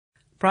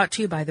Brought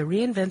to you by the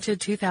reinvented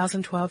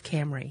 2012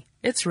 Camry.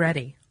 It's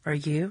ready. Are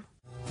you?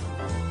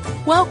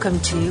 Welcome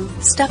to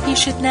Stuff You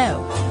Should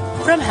Know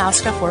from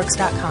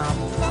HowStuffWorks.com.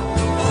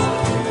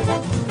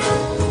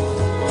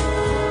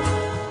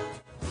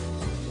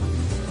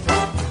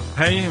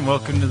 Hey, and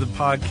welcome to the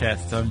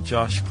podcast. I'm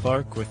Josh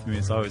Clark. With me,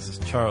 as always, is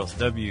Charles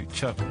W.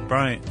 Chuck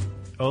Bryant.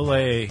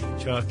 Ole,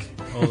 Chuck.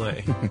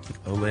 Ole.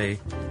 Ole.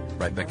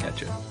 Right back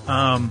at you.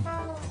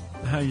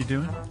 How you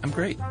doing? I'm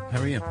great.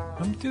 How are you?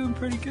 I'm doing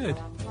pretty good.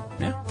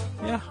 Yeah?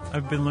 Yeah,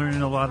 I've been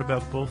learning a lot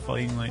about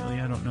bullfighting lately.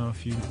 I don't know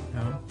if you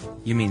know.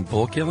 You mean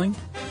bull killing?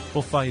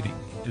 Bullfighting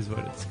is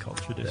what it's called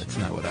traditionally. That's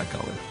not what I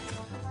call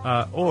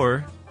it.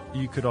 Or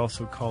you could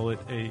also call it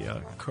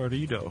a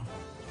corrido.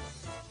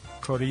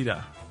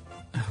 Corrida.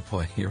 Oh,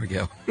 boy. Here we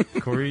go.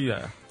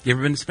 Corrida. You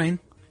ever been to Spain?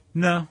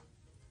 No.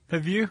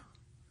 Have you?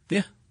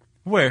 Yeah.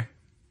 Where?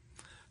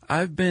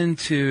 I've been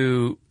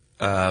to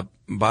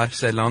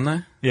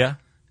Barcelona. Yeah.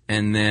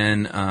 And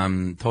then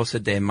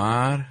Tossa de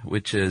Mar,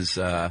 which is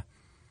a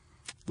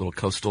little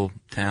coastal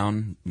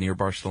town near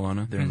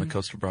Barcelona. They're in the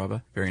Costa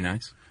Brava. Very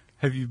nice.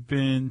 Have you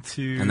been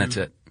to... And that's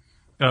it.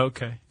 Oh,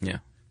 okay. Yeah.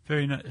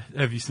 Very nice.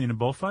 Have you seen a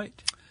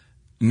bullfight?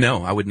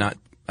 No, I would not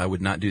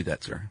do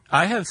that, sir.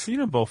 I have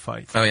seen a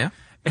bullfight. Oh, yeah?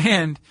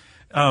 And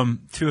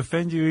to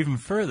offend you even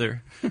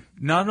further,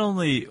 not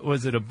only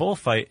was it a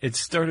bullfight, it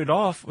started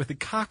off with a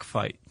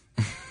cockfight.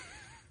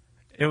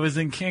 It was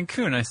in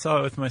Cancun. I saw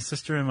it with my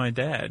sister and my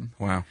dad.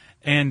 Wow.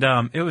 And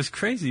it was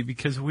crazy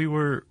because we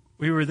were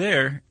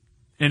there,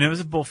 and it was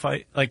a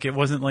bullfight. Like, it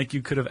wasn't like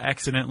you could have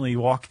accidentally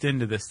walked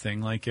into this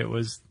thing. Like, it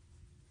was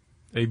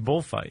a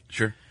bullfight.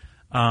 Sure.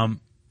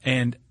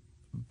 And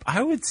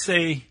I would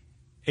say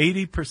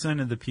 80%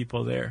 of the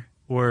people there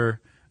were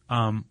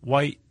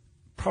white,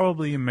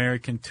 probably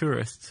American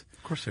tourists.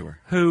 Of course they were.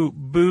 Who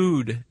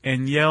booed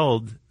and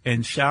yelled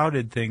and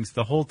shouted things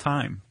the whole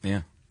time.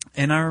 Yeah.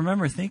 And I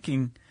remember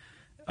thinking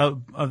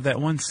of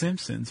that one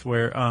Simpsons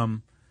where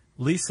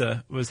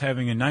Lisa was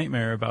having a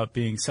nightmare about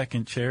being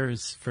second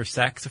chairs for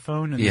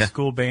saxophone in the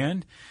school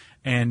band.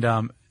 And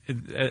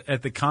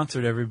at the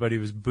concert, everybody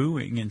was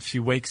booing. And she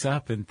wakes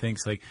up and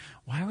thinks, like,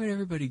 why would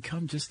everybody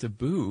come just to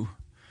boo?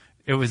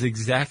 It was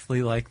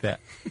exactly like that.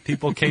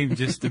 People came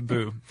just to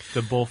boo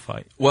the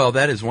bullfight. Well,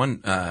 that is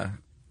one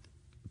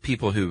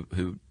people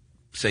who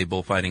say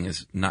bullfighting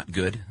is not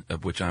good,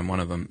 of which I'm one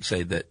of them,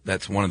 say that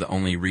that's one of the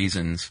only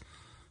reasons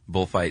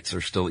bullfights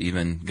are still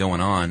even going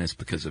on is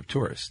because of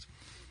tourists.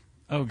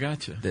 Oh,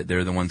 gotcha. That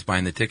they're the ones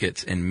buying the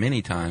tickets, and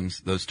many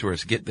times those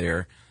tourists get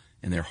there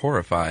and they're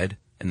horrified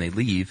and they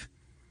leave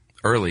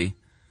early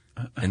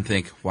and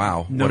think,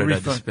 wow, no what did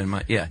refund. I just spend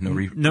my... Yeah, no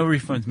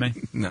refunds, man.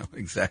 No,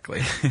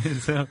 exactly.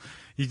 So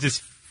you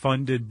just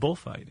funded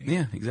bullfighting.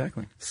 Yeah,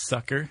 exactly.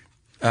 Sucker.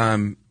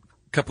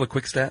 Couple of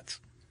quick stats.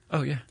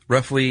 Oh, yeah.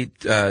 Roughly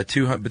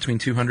between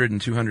 200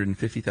 and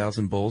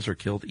 250,000 bulls are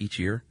killed each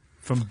year.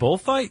 From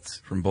bullfights?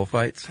 From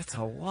bullfights. That's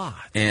a lot.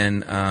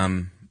 And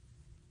I'm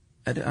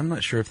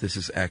not sure if this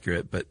is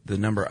accurate, but the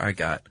number I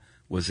got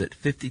was that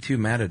 52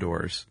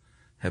 matadors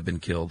have been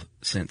killed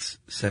since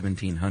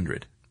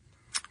 1700.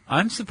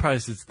 I'm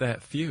surprised it's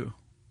that few.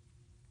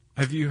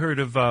 Have you heard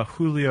of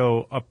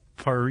Julio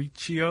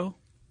Aparicio?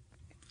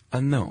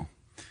 No.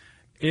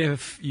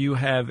 If you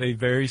have a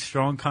very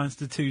strong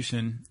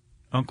constitution,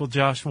 Uncle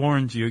Josh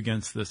warned you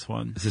against this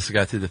one. Is this the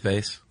guy through the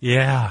face?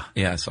 Yeah.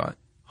 Yeah, I saw it.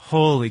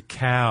 Holy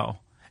cow.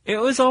 It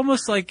was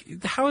almost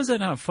like, how is that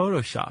not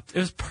photoshopped? It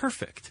was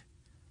perfect.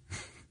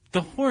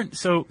 The horn,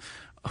 so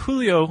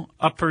Julio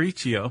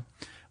Aparicio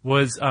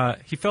was,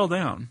 he fell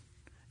down.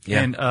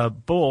 Yeah. And a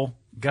bull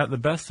got the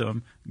best of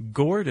him,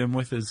 gored him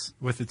with his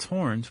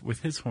horns,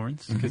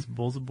 because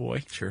bull's a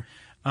boy. Sure.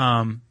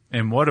 And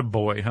what a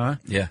boy, huh?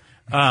 Yeah.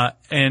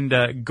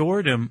 And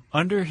gored him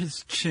under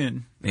his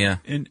chin. Yeah.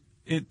 And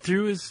it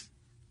through his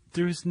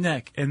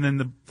neck, and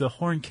then the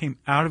horn came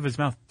out of his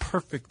mouth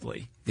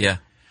perfectly. Yeah.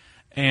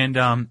 And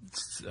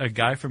a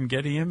guy from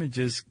Getty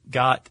Images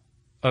got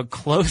a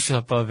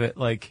close-up of it,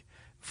 like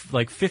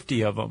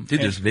 50 of them.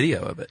 Dude, there's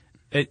video of it.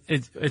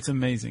 It's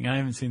amazing. I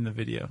haven't seen the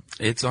video.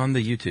 It's on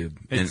the YouTube.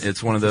 And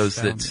it's one of those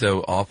that's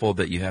so awful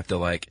that you have to,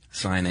 like,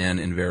 sign in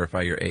and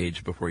verify your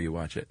age before you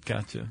watch it.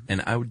 Gotcha.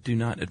 And I do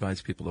not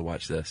advise people to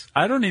watch this.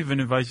 I don't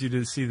even advise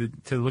you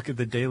to look at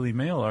the Daily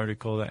Mail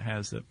article that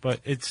has it,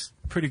 but it's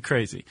pretty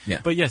crazy. Yeah.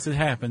 But yes, it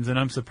happens, and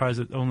I'm surprised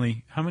that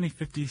only, how many,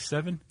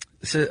 57?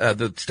 So,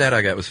 the stat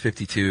I got was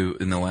 52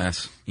 in the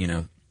last,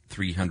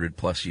 300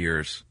 plus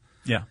years.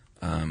 Yeah.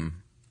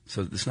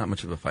 So there's not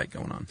much of a fight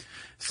going on.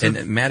 So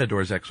and matador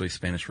is actually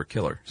Spanish for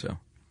killer, so.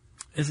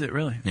 Is it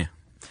really?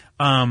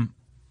 Yeah.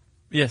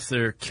 Yes,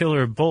 they're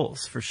killer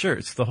bulls, for sure.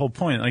 It's the whole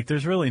point. Like,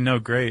 there's really no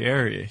gray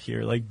area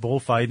here. Like,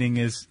 bullfighting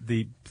is,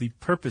 the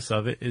purpose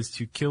of it is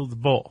to kill the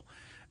bull.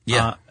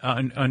 Yeah.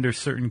 Under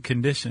certain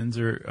conditions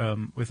or,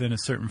 within a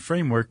certain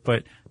framework,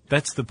 but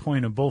that's the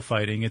point of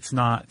bullfighting. It's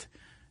not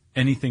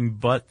anything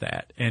but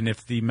that. And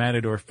if the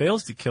matador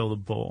fails to kill the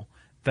bull,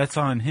 that's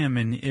on him,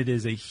 and it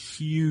is a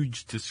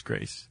huge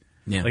disgrace.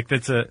 Yeah. Like,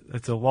 that's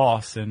a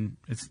loss, and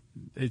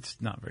it's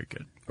not very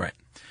good. Right.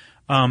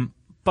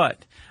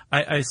 But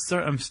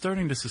I'm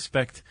starting to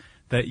suspect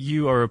that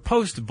you are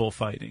opposed to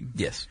bullfighting.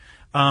 Yes.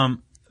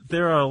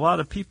 There are a lot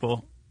of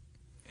people,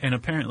 and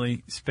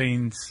apparently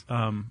Spain's,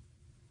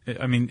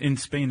 in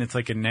Spain it's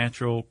like a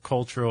natural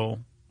cultural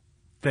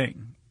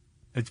thing.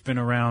 It's been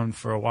around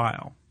for a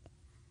while.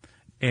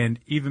 And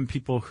even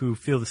people who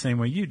feel the same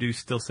way you do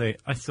still say,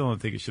 I still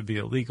don't think it should be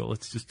illegal.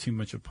 It's just too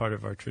much a part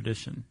of our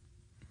tradition.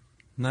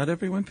 Not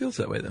everyone feels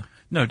that way, though.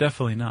 No,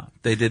 definitely not.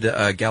 They did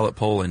a Gallup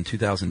poll in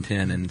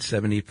 2010, and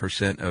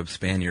 70% of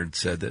Spaniards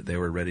said that they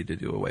were ready to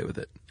do away with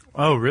it.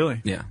 Oh,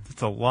 really? Yeah.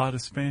 That's a lot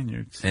of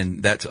Spaniards.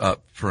 And that's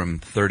up from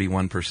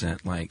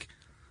 31% like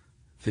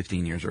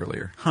 15 years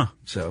earlier. Huh.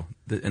 So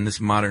in this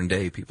modern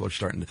day, people are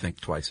starting to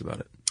think twice about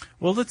it.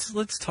 Well,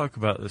 let's talk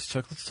about this,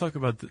 Chuck. Let's talk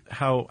about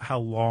how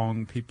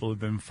long people have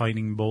been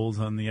fighting bulls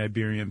on the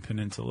Iberian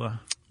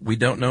Peninsula. We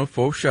don't know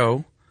for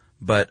sure,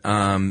 but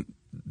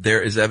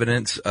there is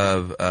evidence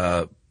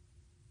of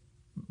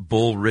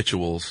bull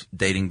rituals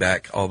dating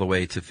back all the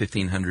way to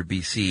 1500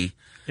 BC.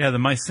 Yeah, the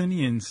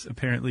Mycenaeans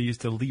apparently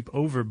used to leap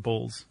over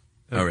bulls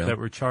that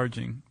were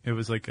charging. It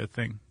was like a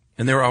thing.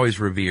 And they were always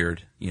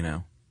revered,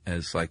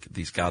 as like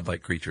these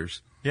godlike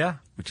creatures. Yeah.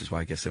 Which is why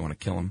I guess they want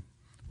to kill them.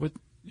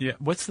 Yeah,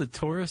 what's the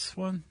Taurus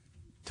one?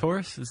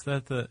 Taurus, is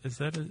that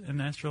an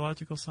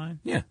astrological sign?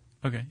 Yeah.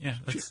 Okay, yeah.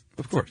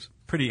 Of course.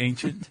 Pretty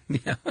ancient.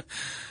 Yeah.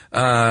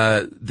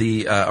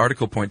 The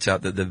article points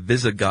out that the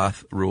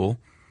Visigoth rule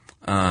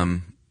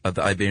of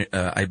the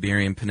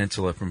Iberian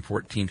Peninsula from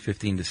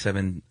 1415 to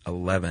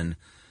 711.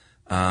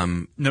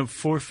 No,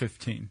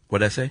 415.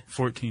 What'd I say?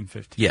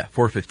 1415. Yeah,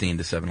 415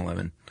 to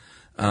 711.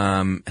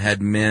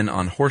 Had men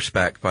on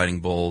horseback fighting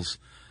bulls,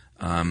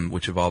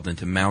 which evolved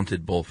into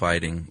mounted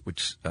bullfighting,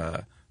 which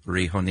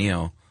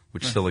Rejoneo,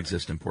 which still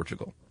exists in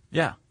Portugal.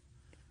 Yeah.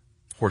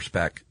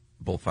 Horseback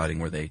bullfighting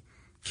where they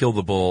kill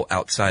the bull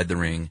outside the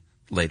ring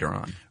later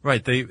on.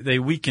 Right. They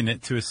weaken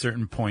it to a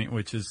certain point,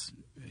 which is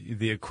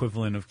the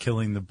equivalent of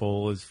killing the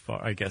bull as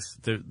far, I guess.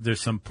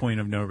 There's some point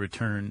of no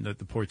return that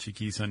the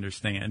Portuguese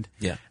understand.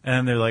 Yeah.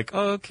 And they're like,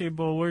 oh, okay,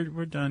 bull,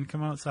 we're done.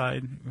 Come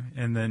outside.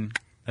 And then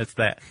that's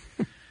that.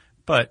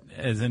 But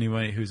as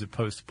anyone who's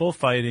opposed to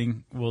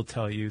bullfighting will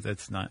tell you,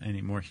 that's not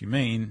any more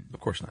humane. Of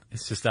course not.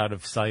 It's just out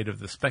of sight of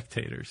the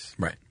spectators.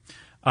 Right.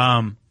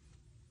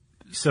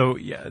 So,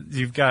 yeah,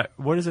 you've got,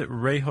 what is it,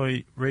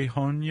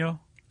 Rejoneo?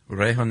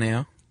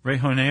 Rejoneo.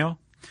 Rejoneo.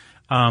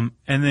 And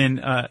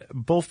then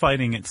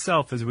bullfighting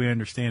itself, as we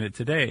understand it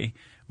today,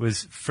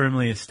 was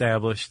firmly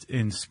established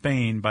in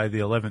Spain by the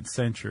 11th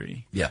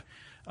century. Yeah.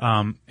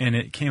 And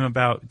it came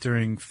about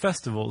during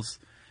festivals,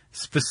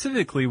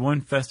 specifically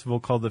one festival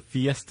called the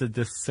Fiesta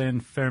de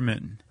San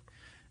Fermin.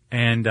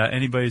 And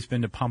anybody who's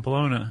been to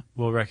Pamplona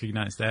will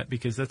recognize that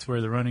because that's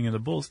where the running of the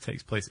bulls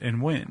takes place.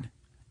 And when?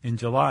 In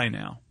July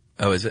now.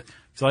 Oh, is it?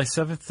 July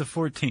 7th to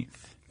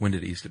 14th. When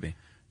did it used to be?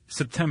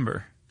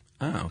 September.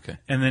 Oh, okay.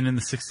 And then in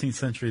the 16th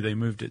century, they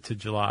moved it to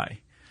July.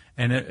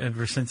 And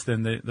ever since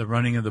then, the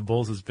running of the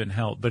bulls has been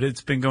held. But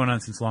it's been going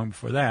on since long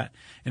before that.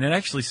 And it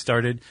actually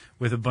started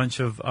with a bunch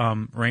of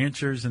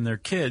ranchers and their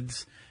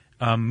kids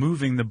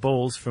moving the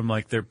bulls from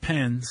like their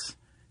pens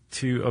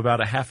to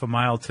about a half a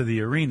mile to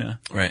the arena.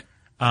 Right.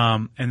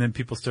 And then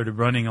people started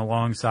running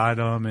alongside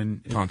them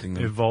and Taunting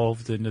them.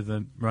 Evolved into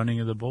the running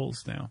of the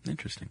bulls now.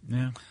 Interesting.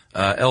 Yeah.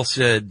 El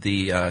Cid,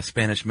 the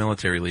Spanish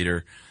military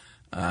leader,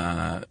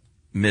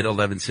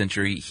 mid-11th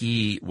century,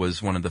 he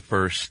was one of the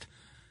first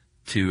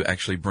to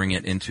actually bring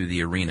it into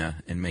the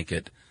arena and make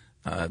it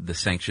the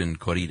sanctioned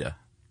corrida.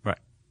 Right.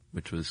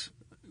 Which was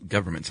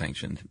government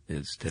sanctioned,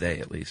 is today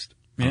at least.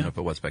 I Yeah. don't know if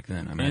it was back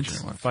then. I imagine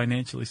it's it was.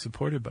 financially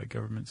supported by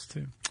governments,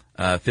 too.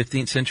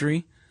 15th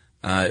century,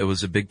 it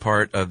was a big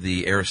part of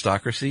the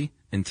aristocracy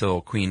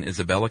until Queen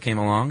Isabella came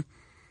along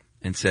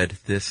and said,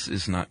 this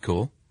is not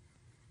cool.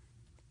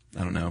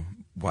 I don't know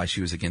why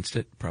she was against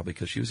it. Probably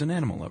because she was an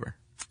animal lover.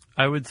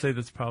 I would say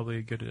that's probably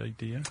a good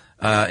idea.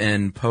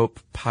 And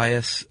Pope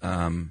Pius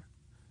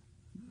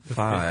V,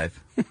 I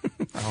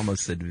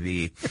almost said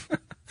V,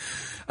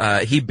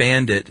 he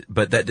banned it,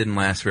 but that didn't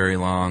last very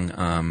long,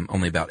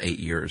 only about 8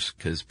 years,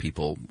 because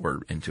people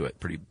were into it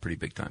pretty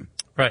big time.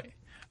 Right.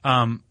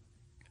 And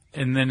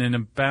then in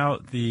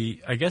about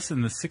I guess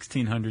in the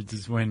 1600s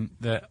is when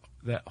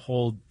that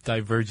whole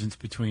divergence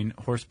between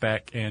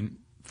horseback and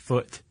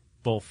foot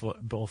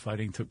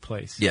bullfighting took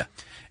place. Yeah.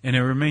 And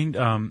it remained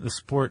the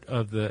sport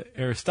of the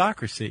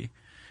aristocracy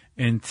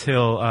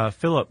until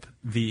Philip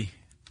V.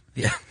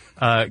 Yeah.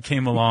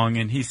 Came along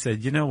and he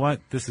said, you know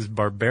what? This is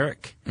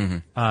barbaric.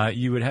 Mm-hmm.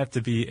 You would have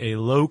to be a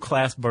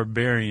low-class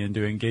barbarian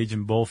to engage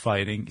in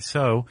bullfighting.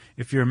 So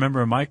if you're a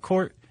member of my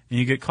court and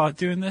you get caught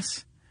doing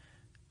this,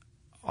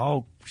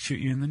 I'll shoot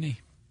you in the knee.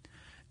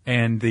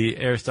 And the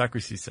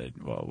aristocracy said,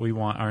 well, we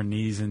want our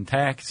knees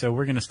intact, so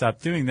we're going to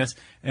stop doing this.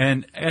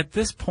 And at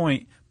this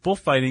point,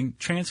 bullfighting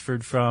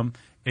transferred from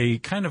a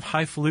kind of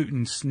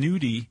highfalutin,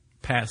 snooty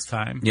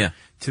pastime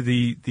to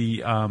the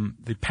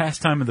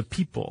pastime of the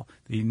people,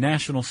 the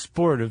national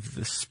sport of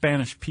the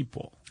Spanish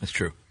people. That's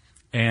true.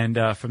 And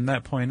from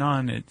that point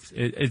on,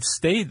 it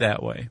stayed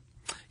that way.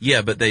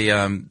 Yeah, but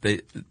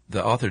the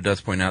author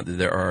does point out that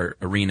there are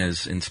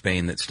arenas in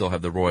Spain that still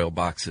have the royal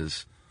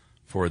boxes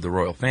for the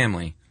royal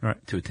family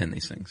to attend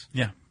these things.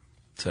 Yeah.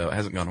 So it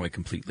hasn't gone away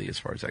completely as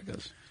far as that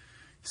goes.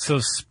 So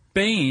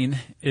Spain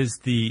is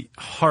the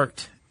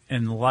heart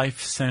and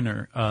life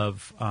center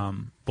of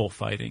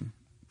bullfighting.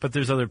 But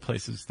there's other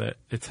places that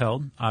it's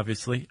held,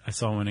 obviously. I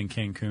saw one in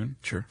Cancun.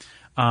 Sure.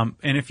 And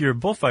if you're a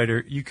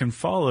bullfighter, you can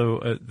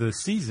follow the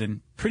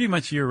season pretty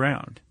much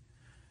year-round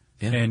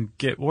and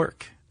get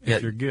work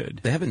if you're good.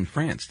 They have it in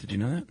France. Did you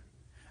know that?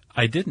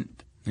 I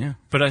didn't. Yeah.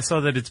 But I saw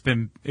that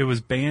it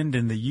was banned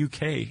in the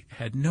UK.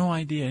 Had no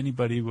idea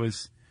anybody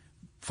was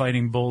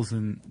fighting bulls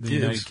in the United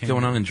Kingdom. It was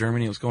going on in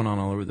Germany. It was going on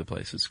all over the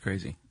place. It's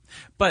crazy.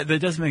 But that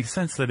does make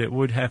sense that it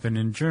would happen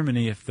in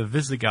Germany if the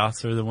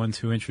Visigoths are the ones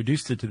who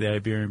introduced it to the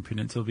Iberian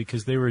Peninsula,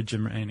 because they were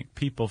Germanic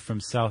people from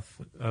south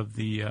of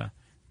the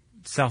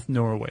South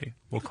Norway,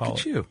 we'll call it. Look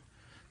at you.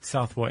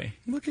 Southway.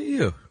 Look at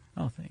you.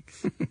 Oh,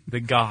 thanks. The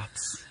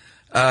Goths.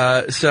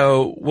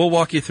 So we'll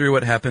walk you through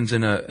what happens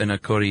in a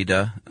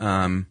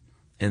corrida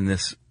in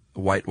this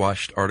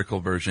whitewashed article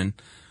version.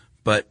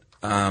 But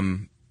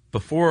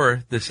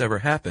before this ever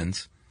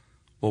happens,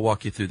 we'll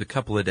walk you through the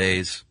couple of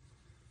days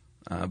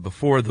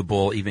before the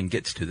bull even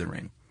gets to the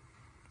ring.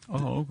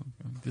 Oh,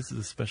 this is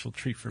a special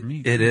treat for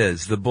me. It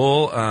is. The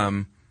bull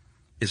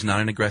is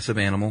not an aggressive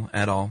animal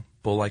at all.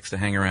 Bull likes to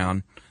hang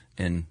around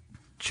and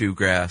chew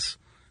grass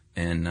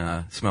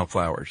and smell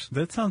flowers.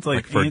 That sounds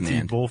like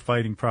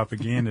anti-bullfighting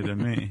propaganda to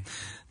me.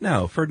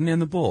 No, Ferdinand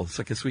the bull. It's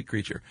like a sweet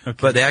creature. Okay.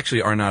 But they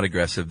actually are not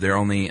aggressive. They're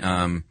only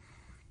going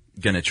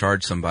to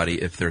charge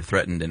somebody if they're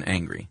threatened and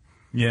angry.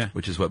 Yeah.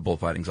 Which is what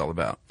bullfighting's all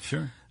about.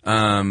 Sure.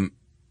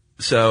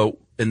 So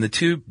in the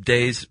 2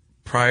 days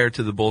prior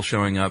to the bull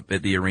showing up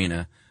at the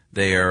arena,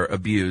 they are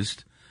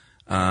abused.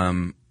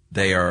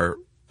 They are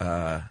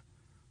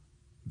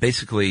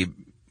basically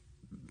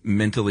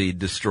mentally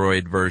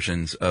destroyed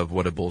versions of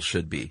what a bull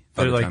should be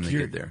by the time they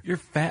get there. You're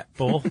fat,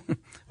 bull.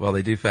 Well,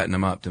 they do fatten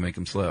them up to make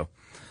them slow.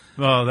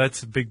 Well,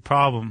 that's a big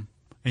problem,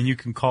 and you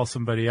can call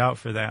somebody out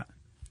for that.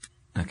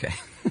 Okay.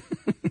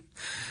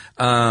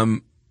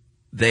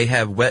 They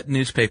have wet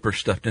newspaper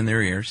stuffed in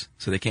their ears,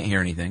 so they can't hear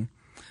anything.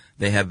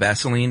 They have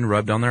Vaseline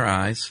rubbed on their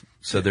eyes,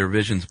 so their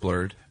vision's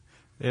blurred.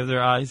 They have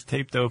their eyes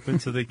taped open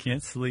so they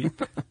can't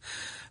sleep.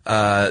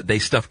 They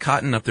stuff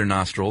cotton up their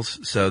nostrils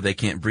so they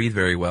can't breathe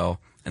very well,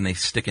 and they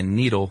stick a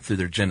needle through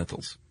their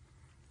genitals.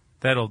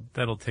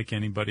 That'll take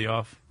anybody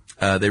off.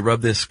 They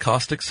rub this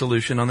caustic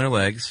solution on their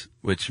legs,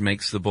 which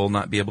makes the bull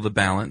not be able to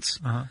balance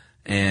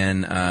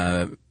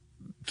and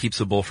keeps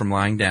the bull from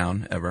lying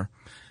down ever.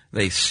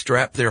 They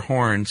strap their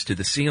horns to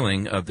the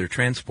ceiling of their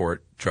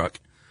transport truck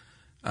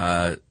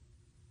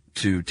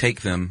to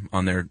take them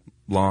on their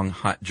long,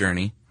 hot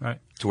journey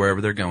to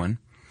wherever they're going.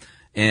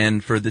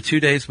 And for the 2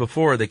 days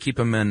before, they keep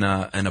them in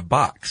a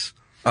box.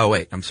 Oh,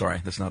 wait, I'm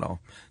sorry. That's not all.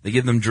 They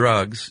give them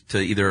drugs to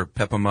either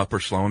pep them up or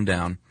slow them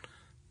down,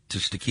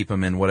 just to keep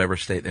them in whatever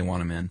state they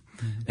want them in,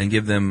 and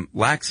give them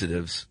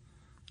laxatives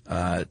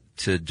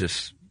to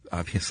just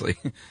obviously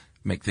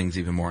make things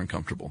even more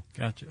uncomfortable.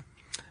 Gotcha.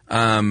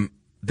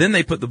 Then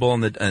they put the bull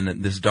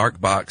in this dark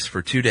box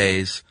for 2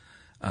 days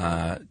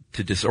to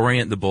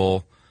disorient the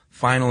bull.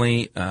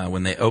 Finally,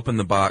 when they open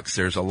the box,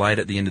 there's a light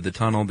at the end of the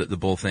tunnel that the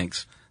bull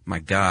thinks, my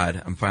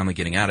God, I'm finally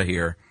getting out of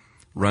here,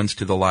 runs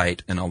to the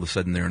light, and all of a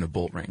sudden they're in a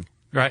bull ring.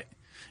 Right.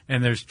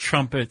 And there's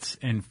trumpets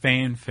and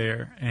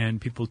fanfare and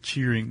people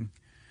cheering.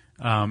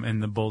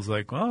 And the bull's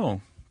like,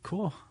 oh,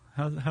 cool.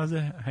 How's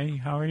it? Hey,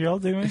 how are y'all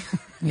doing?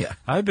 Yeah.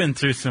 I've been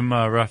through some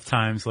rough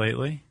times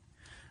lately.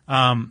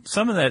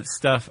 Some of that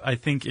stuff, I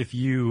think if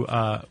you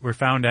were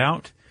found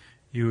out,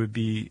 you would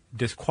be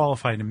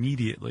disqualified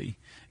immediately,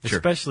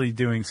 especially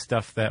doing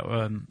stuff that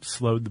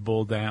slowed the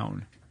bull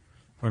down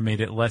or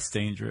made it less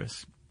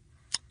dangerous.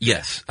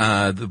 Yes.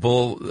 The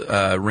bull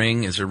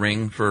ring is a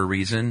ring for a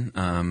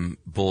reason.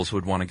 Bulls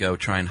would want to go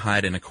try and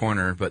hide in a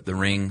corner, but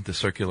the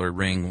circular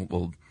ring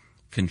will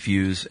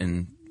confuse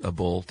a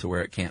bull to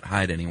where it can't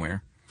hide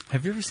anywhere.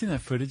 Have you ever seen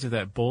that footage of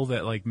that bull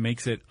that like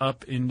makes it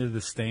up into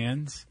the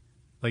stands?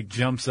 Like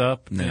jumps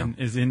up and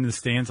is in the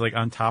stands like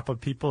on top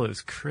of people? It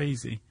was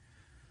crazy.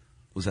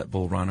 Was that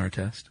bull Ron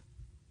Artest?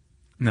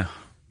 No.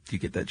 Do you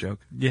get that joke?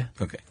 Yeah.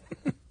 Okay.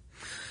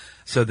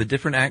 So the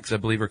different acts, I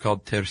believe, are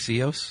called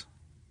tercios?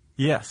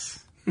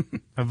 Yes.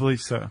 I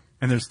believe so.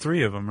 And there's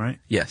 3 of them, right?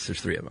 Yes,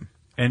 there's 3 of them.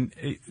 And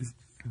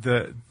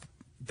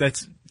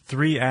that's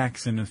 3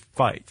 acts in a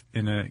fight,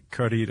 in a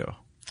corrido.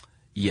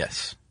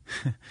 Yes.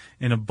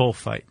 In a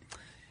bullfight.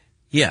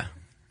 Yeah.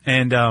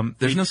 And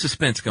there's no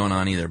suspense going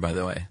on either, by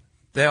the way.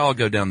 They all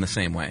go down the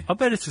same way. I'll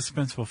bet it's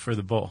suspenseful for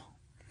the bull.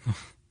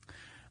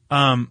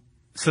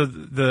 So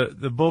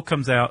the bull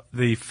comes out,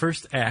 the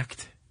first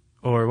act,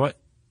 or what?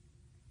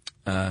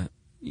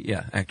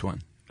 Yeah, Act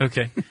 1.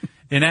 Okay.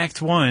 In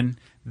Act 1,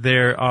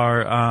 there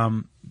are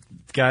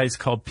guys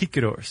called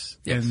picadors,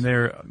 and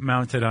they're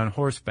mounted on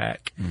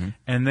horseback,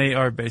 and they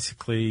are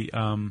basically,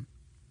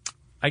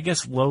 I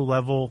guess,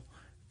 low-level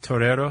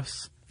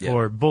toreros.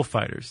 or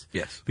bullfighters.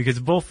 Yes. Because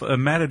a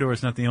matador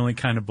is not the only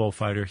kind of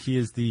bullfighter. He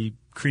is the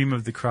cream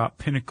of the crop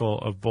pinnacle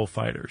of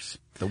bullfighters.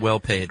 The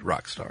well-paid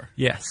rock star.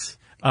 Yes.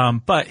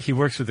 But he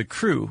works with a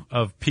crew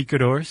of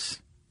picadors,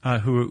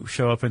 who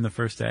show up in the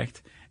first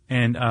act,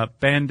 and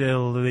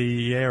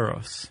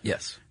bandolieros.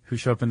 Yes. Who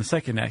show up in the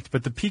second act.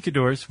 But the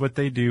picadors, what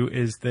they do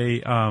is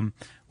they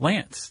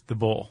lance the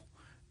bull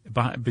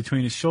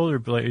between his shoulder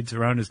blades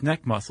around his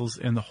neck muscles.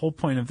 And the whole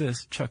point of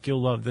this, Chuck,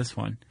 you'll love this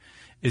one,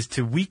 is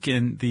to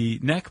weaken the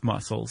neck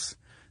muscles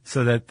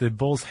so that the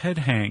bull's head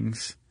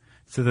hangs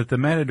so that the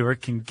matador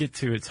can get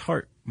to its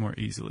heart more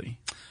easily.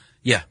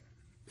 Yeah.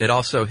 It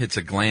also hits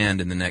a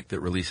gland in the neck that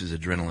releases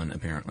adrenaline,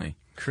 apparently.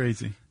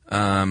 Crazy.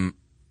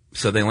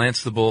 So they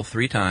lance the bull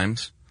 3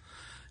 times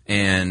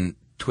and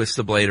twist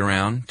the blade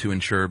around to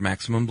ensure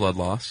maximum blood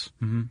loss.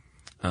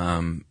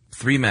 Mm-hmm.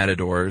 3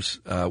 matadors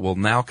will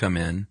now come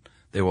in.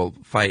 They will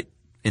fight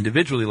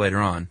individually later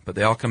on, but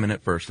they all come in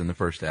at first in the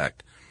first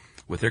act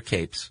with their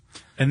capes.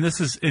 And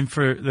this is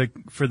for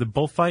the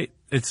bullfight.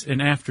 It's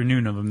an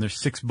afternoon of them. There's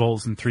 6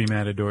 bulls and 3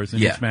 matadors,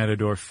 and each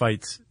matador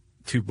fights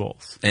 2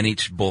 bulls. And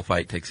each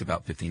bullfight takes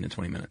about 15 to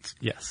 20 minutes.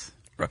 Yes,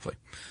 roughly.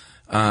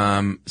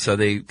 So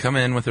they come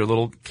in with their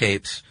little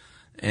capes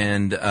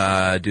and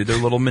do their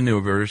little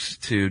maneuvers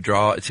to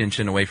draw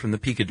attention away from the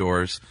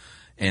picadors,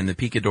 and the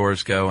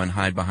picadors go and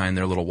hide behind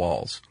their little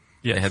walls.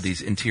 Yes. They have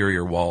these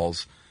interior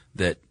walls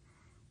that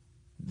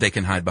they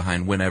can hide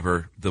behind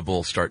whenever the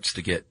bull starts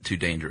to get too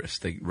dangerous.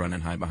 They run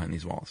and hide behind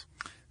these walls.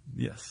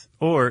 Yes.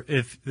 Or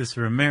if this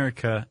were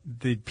America,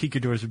 the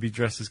picadors would be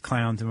dressed as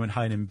clowns and would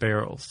hide in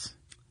barrels.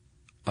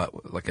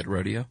 Like at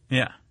rodeo?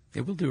 Yeah.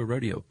 Yeah, we'll do a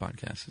rodeo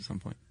podcast at some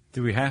point.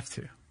 Do we have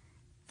to?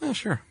 Oh,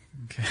 sure.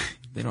 Okay.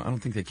 I don't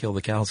think they kill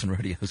the cows in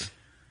rodeos.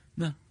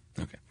 No.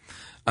 Okay.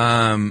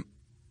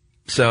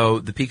 So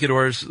the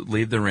picadors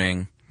leave the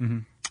ring.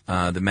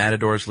 Mm-hmm. The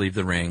matadors leave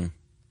the ring.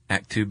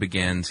 Act 2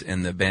 begins,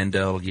 and the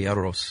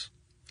bandolieros.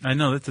 I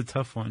know, that's a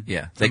tough one.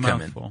 Yeah, they come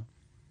in.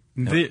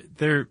 Yep.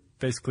 They're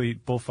basically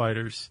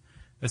bullfighters,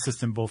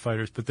 assistant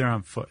bullfighters, but they're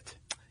on foot.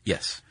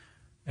 Yes.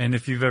 And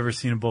if you've ever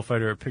seen a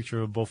bullfight or a picture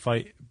of a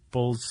bullfight,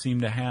 bulls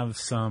seem to have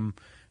some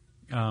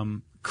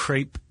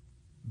crepe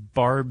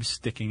barbs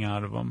sticking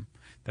out of them.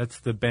 That's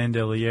the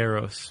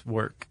bandolieros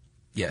work.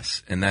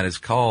 Yes, and that is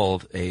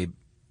called a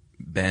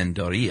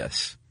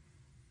bandolias.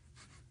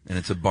 And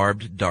it's a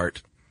barbed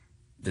dart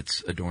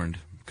that's adorned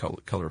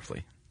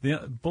colorfully.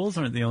 The bulls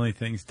aren't the only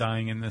things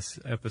dying in this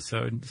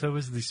episode. So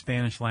is the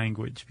Spanish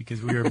language,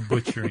 because we are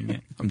butchering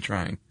it. I'm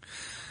trying.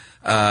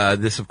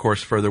 This, of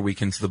course, further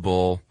weakens the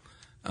bull.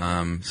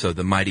 So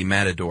the mighty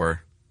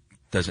matador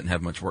doesn't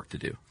have much work to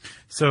do.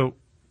 So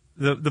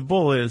the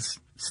bull is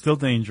still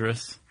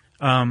dangerous.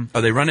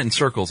 They run it in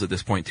circles at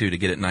this point, too, to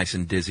get it nice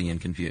and dizzy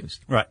and confused.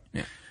 Right.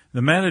 Yeah.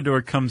 The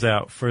matador comes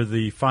out for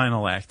the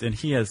final act, and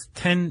he has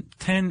 10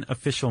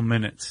 official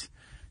minutes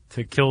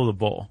to kill the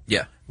bull.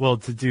 Yeah. Well,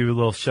 to do a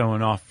little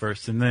showing off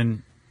first, and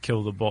then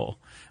kill the bull.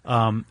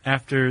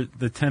 After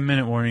the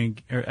 10-minute warning,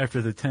 or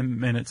after the 10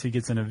 minutes, he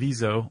gets an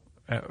aviso,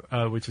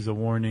 which is a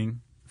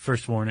warning,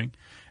 first warning.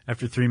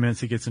 After 3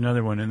 minutes, he gets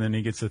another one, and then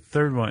he gets a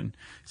third one.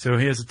 So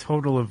he has a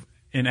total of,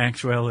 in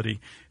actuality,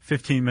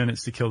 15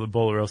 minutes to kill the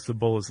bull, or else the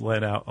bull is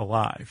let out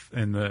alive,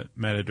 and the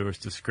matador is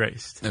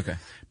disgraced. Okay.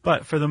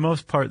 But for the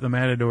most part, the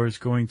matador is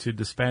going to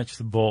dispatch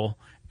the bull,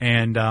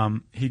 and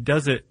he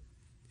does it.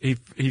 He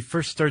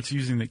first starts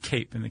using the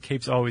cape, and the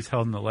cape's always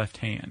held in the left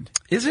hand.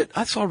 Is it?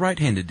 I saw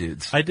right-handed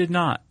dudes. I did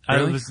not.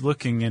 Really? I was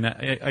looking, and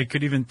I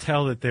could even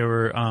tell that they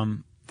were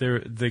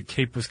the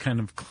cape was kind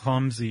of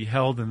clumsy,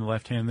 held in the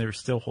left hand. They were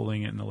still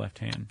holding it in the left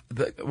hand.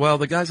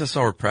 The guys I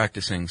saw were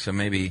practicing, so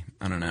maybe,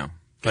 I don't know.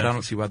 But Gotcha. I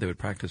don't see why they would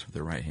practice with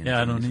their right hand.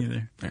 Yeah, I don't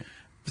either. Right.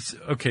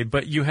 Okay,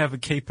 but you have a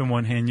cape in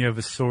one hand, you have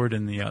a sword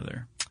in the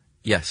other.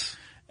 Yes.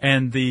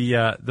 And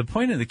the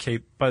point of the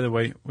cape, by the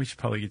way, we should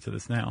probably get to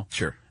this now.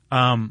 Sure.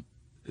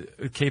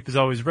 The cape is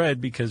always red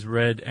because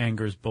red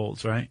angers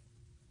bulls, right?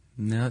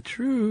 Not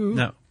true.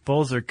 No.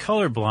 Bulls are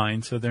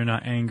colorblind, so they're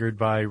not angered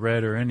by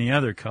red or any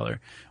other color.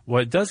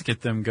 What does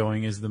get them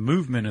going is the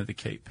movement of the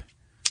cape.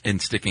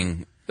 And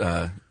sticking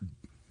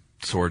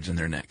swords in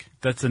their neck.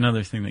 That's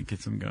another thing that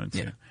gets them going,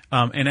 too.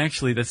 Yeah. And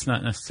actually, that's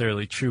not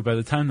necessarily true. By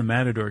the time the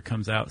matador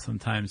comes out,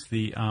 sometimes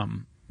the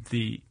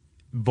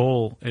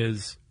bull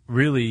is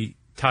really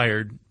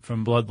tired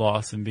from blood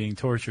loss and being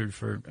tortured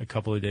for a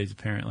couple of days,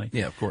 apparently.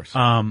 Yeah, of course.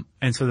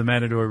 And so the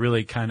matador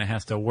really kind of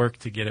has to work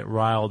to get it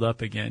riled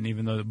up again,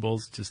 even though the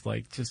bull's just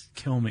like, just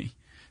kill me.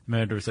 The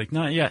matador's like,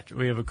 not yet.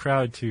 We have a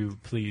crowd to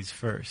please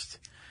first.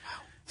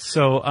 Wow.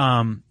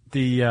 So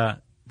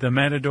the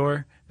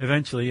matador,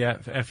 eventually,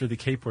 after the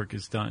cape work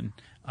is done,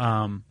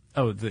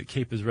 the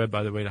cape is red,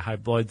 by the way, to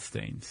hide blood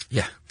stains.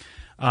 Yeah.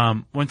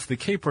 Once the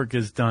cape work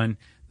is done,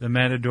 the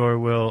matador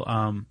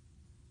will,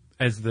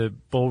 as the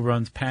bull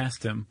runs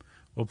past him,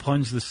 will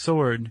plunge the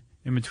sword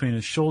in between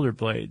his shoulder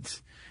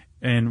blades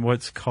in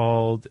what's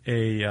called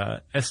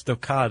a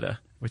estocada,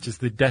 which is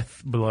the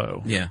death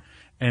blow. Yeah.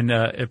 And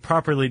a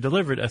properly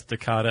delivered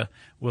estocada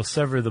will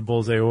sever the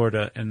bull's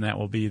aorta, and that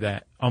will be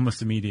that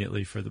almost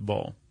immediately for the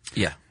bull.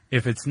 Yeah.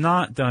 If it's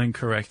not done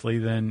correctly,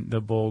 then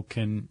the bull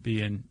can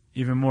be in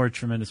even more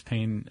tremendous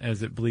pain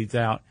as it bleeds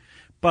out.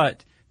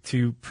 But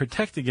to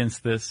protect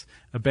against this,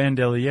 a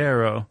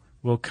bandoliero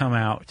will come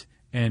out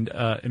and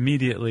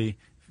immediately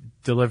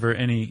deliver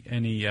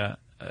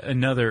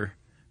another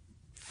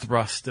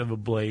thrust of a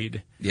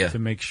blade to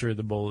make sure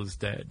the bull is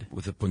dead.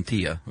 With a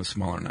puntilla, a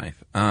smaller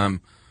knife.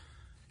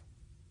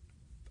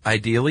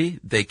 Ideally,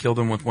 they kill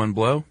them with one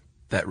blow.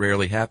 That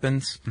rarely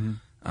happens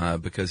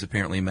because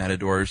apparently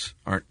matadors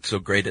aren't so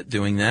great at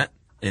doing that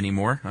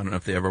anymore. I don't know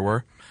if they ever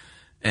were.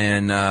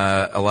 And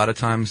a lot of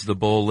times the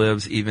bull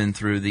lives even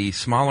through the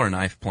smaller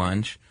knife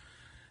plunge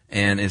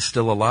and is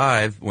still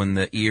alive when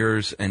the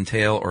ears and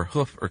tail or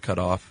hoof are cut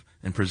off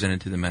and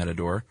presented to the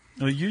matador.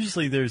 Well,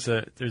 usually there's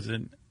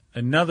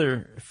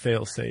another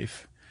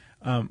fail-safe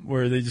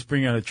where they just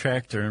bring out a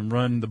tractor and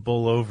run the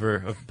bull over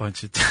a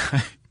bunch of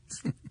times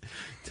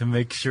to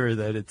make sure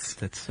that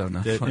That's so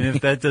not funny. And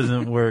if that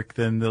doesn't work,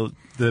 then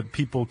the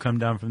people come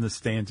down from the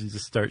stands and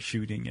just start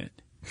shooting it.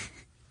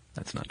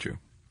 That's not true.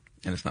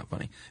 And it's not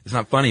funny. It's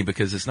not funny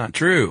because it's not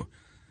true.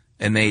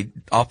 And they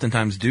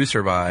oftentimes do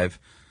survive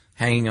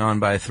hanging on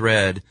by a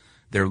thread.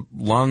 Their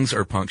lungs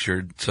are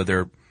punctured, so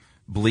they're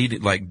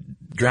bleeding, like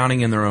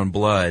drowning in their own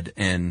blood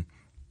and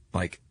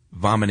like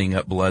vomiting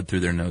up blood through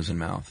their nose and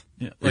mouth.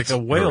 Yeah, like a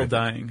whale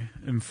dying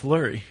in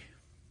flurry.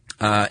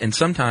 And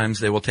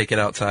sometimes they will take it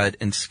outside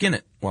and skin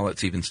it while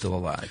it's even still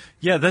alive.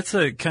 Yeah, that's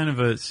a kind of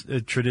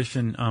a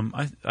tradition.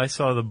 I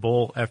saw the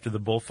bull after the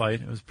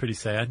bullfight. It was pretty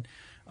sad.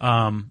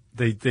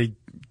 They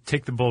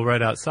take the bull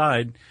right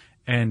outside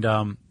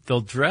and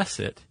they'll dress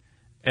it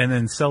and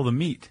then sell the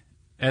meat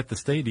at the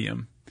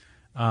stadium,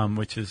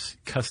 which is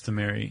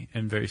customary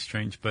and very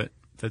strange, but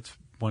that's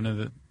one of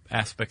the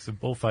aspects of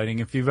bullfighting.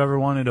 If you've ever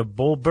wanted a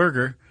bull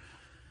burger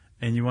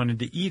and you wanted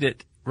to eat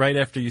it right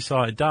after you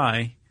saw it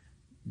die,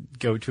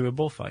 go to a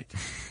bullfight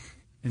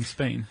in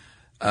Spain.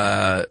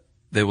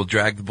 They will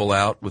drag the bull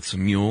out with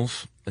some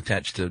mules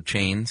attached to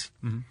chains.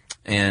 Mm-hmm.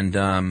 And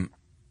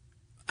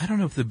I don't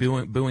know if the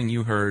booing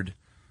you heard,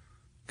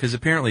 because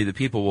apparently the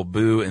people will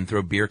boo and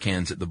throw beer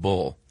cans at the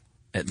bull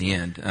at the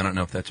end. I don't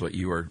know if that's what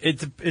you were.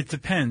 It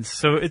depends.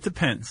 So it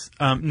depends.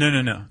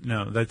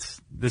 No.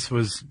 This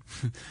was,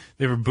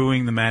 they were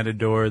booing the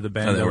matador, the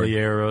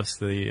bandolieros,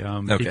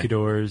 the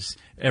picadors,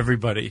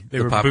 everybody.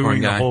 They were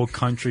booing the whole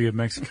country of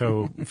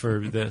Mexico for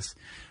this.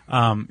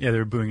 They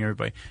were booing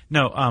everybody.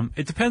 No,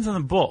 it depends on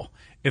the bull.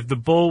 If the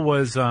bull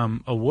was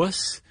a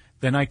wuss,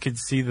 then I could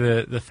see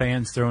the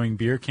fans throwing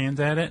beer cans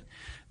at it.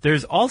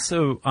 There's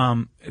also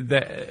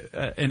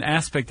an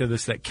aspect of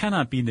this that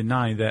cannot be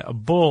denied, that a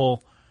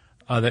bull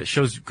that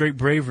shows great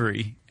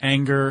bravery,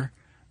 anger,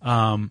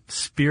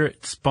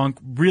 spirit, spunk,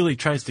 really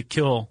tries to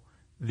kill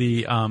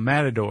the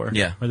matador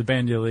or the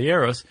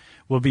bandolieros,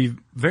 will be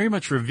very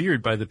much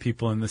revered by the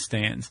people in the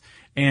stands.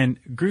 And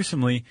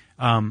gruesomely,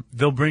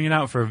 they'll bring it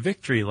out for a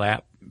victory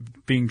lap,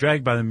 being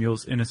dragged by the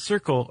mules in a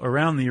circle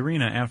around the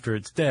arena after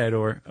it's dead,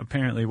 or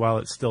apparently while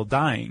it's still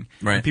dying.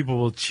 Right. And people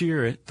will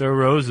cheer it, throw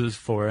roses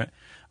for it.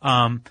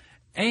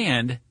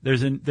 And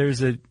there's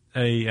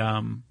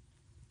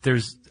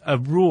a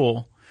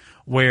rule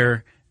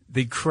where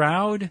the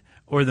crowd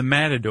or the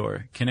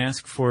matador can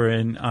ask for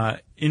an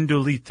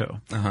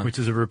indulito, which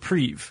is a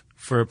reprieve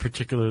for a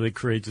particularly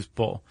courageous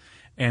bull.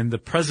 And the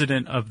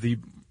president of the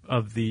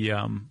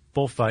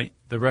bullfight,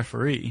 the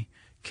referee,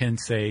 can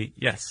say,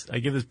 yes, I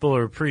give this bull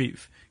a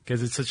reprieve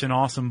because it's such an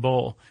awesome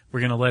bull.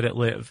 We're going to let it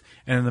live.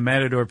 And then the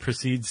matador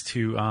proceeds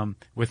to,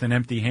 with an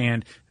empty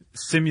hand,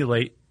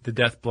 simulate the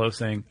death blow,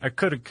 saying, I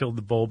could have killed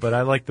the bull, but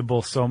I like the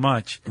bull so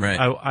much. Right.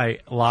 I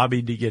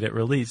lobbied to get it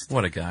released.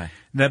 What a guy.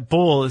 That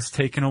bull is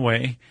taken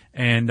away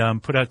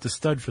and put out to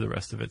stud for the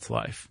rest of its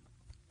life.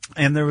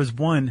 And there was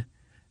one,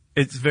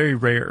 it's very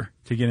rare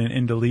to get an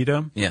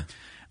indolito. Yeah.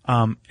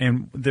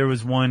 And there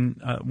was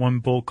one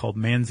bull called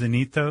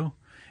Manzanito.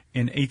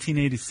 In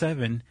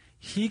 1887,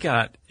 he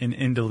got an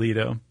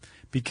indolito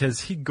because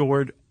he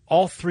gored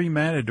all three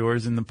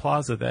matadors in the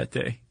plaza that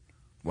day.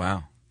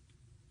 Wow.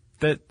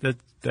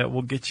 That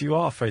will get you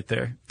off right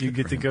there. You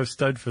get to go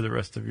stud for the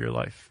rest of your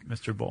life,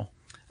 Mr. Bull.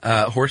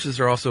 Horses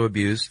are also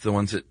abused, the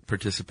ones that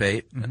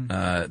participate.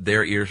 Mm-hmm.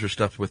 Their ears are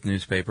stuffed with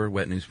newspaper,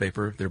 wet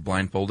newspaper. They're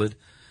blindfolded.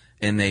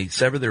 And they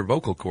sever their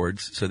vocal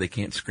cords so they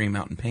can't scream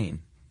out in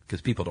pain,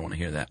 because people don't want to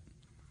hear that.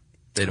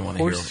 They don't want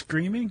to hear horse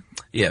screaming?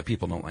 Yeah,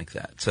 people don't like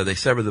that. So they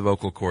sever the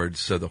vocal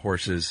cords so the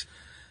horses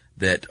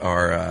that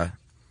are,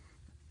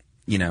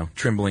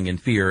 trembling in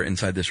fear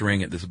inside this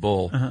ring at this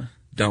bull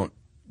don't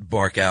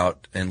bark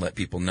out and let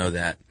people know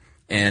that.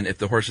 And if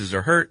the horses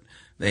are hurt,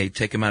 they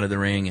take them out of the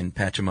ring and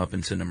patch them up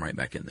and send them right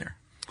back in there.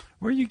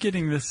 Where are you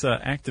getting this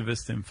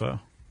activist info?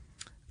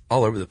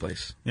 All over the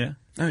place. Yeah?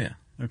 Oh, yeah.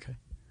 Okay.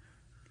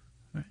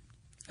 All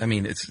I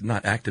mean, it's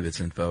not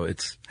Activist info.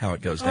 It's how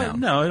it goes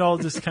down. No, it all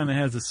just kind of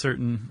has a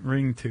certain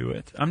ring to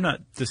it. I'm not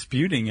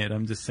disputing it.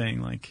 I'm just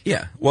saying, like...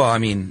 Yeah. Well, I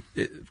mean,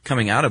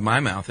 coming out of my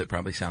mouth, it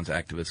probably sounds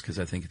activist because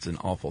I think it's an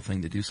awful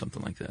thing to do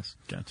something like this.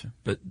 Gotcha.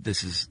 But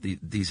these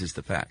is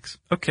the facts.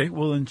 Okay.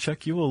 Well, then,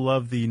 Chuck, you will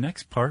love the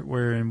next part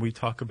wherein we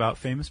talk about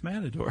famous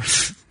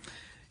matadors.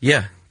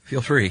 Yeah.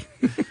 Feel free.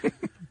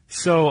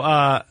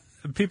 So,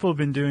 people have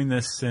been doing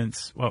this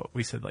since, well,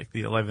 we said like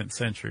the 11th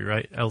century,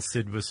 right? El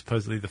Cid was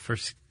supposedly the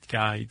first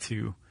guy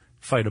to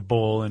fight a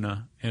bull in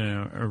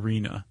an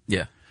arena.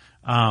 Yeah.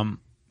 And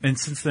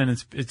since then,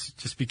 it's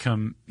just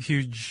become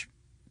huge,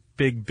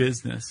 big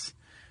business.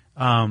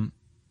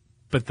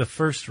 But the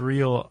first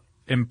real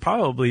and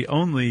probably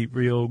only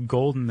real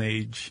golden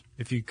age,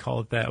 if you call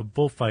it that, of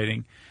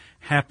bullfighting,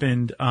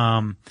 happened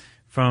from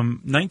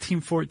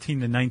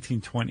 1914 to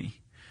 1920.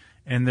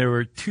 And there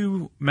were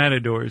two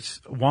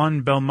matadors,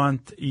 Juan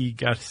Belmont y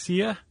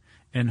Garcia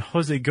and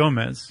Jose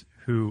Gomez,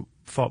 who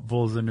fought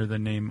bulls under the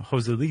name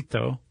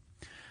Joselito,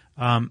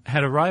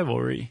 had a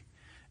rivalry.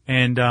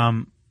 And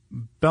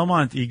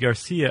Belmont y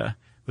Garcia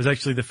was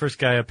actually the first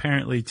guy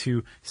apparently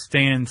to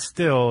stand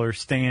still or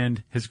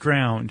stand his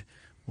ground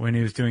when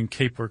he was doing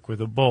cape work with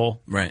a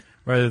bull, right?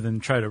 Rather than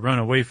try to run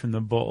away from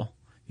the bull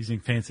using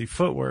fancy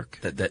footwork.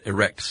 That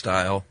erect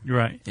style.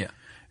 Right. Yeah.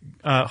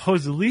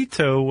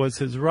 Joselito was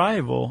his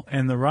rival,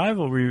 and the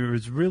rivalry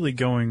was really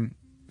going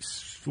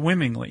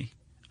swimmingly,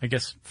 I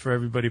guess, for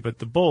everybody but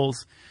the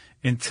bulls,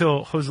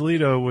 until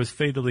Joselito was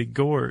fatally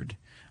gored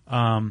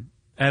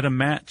at a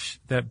match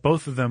that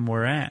both of them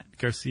were at.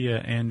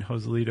 Garcia and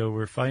Joselito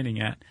were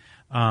fighting at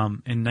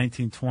in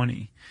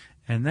 1920.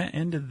 And that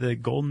ended the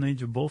golden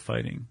age of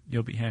bullfighting,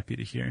 you'll be happy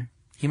to hear.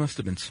 He must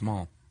have been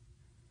small.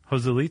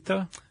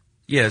 Joselito?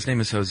 Yeah, his name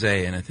is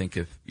Jose, and I think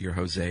if you're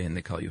Jose and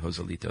they call you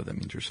Joselito, that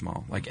means you're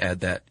small. Like, add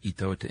that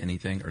ito to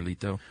anything, or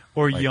lito.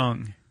 Or like,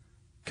 young,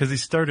 because he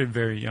started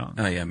very young.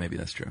 Oh, yeah, maybe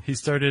that's true. He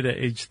started at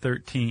age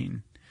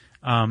 13,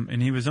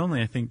 and he was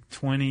only, I think,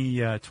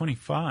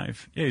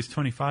 25. Yeah, he was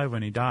 25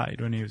 when he died,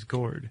 when he was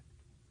gored.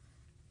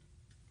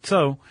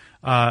 So,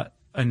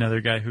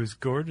 another guy who was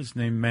gored is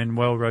named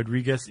Manuel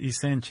Rodriguez y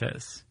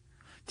Sanchez.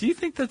 Do you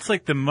think that's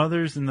like the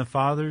mother's and the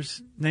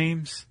father's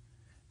names?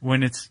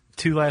 When it's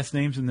two last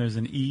names and there's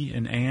an E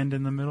and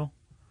in the middle?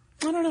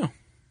 I don't know.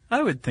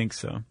 I would think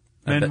so.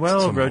 I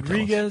Manuel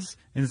Rodriguez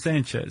and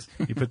Sanchez.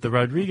 You put the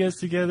Rodriguez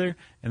together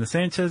and the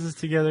Sanchez's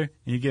together,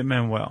 and you get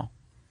Manuel,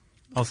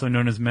 also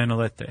known as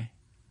Manolete.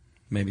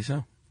 Maybe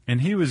so. And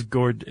he was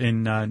gored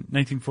in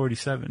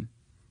 1947.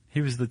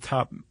 He was the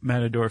top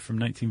matador from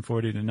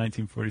 1940 to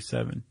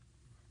 1947.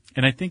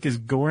 And I think his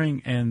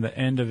goring and the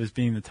end of his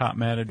being the top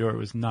matador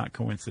was not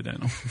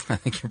coincidental. I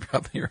think you're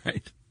probably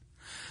right.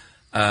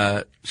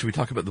 Should we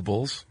talk about the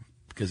bulls?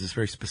 Because it's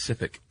very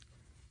specific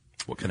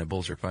what kind of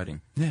bulls are fighting.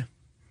 Yeah.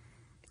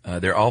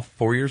 They're all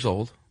 4 years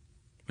old,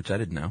 which I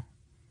didn't know.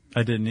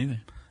 I didn't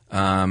either.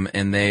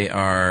 And they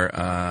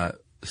are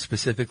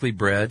specifically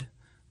bred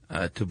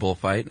to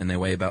bullfight, and they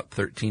weigh about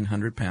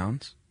 1,300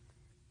 pounds.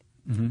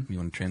 Mm-hmm. You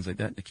want to translate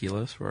that into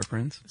kilos for our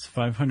friends? It's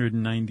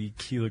 590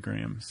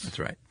 kilograms. That's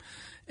right.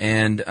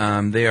 And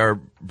they are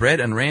bred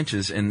on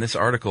ranches, and this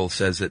article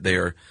says that they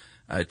are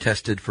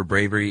tested for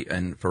bravery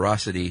and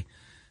ferocity,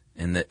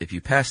 and that if you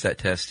pass that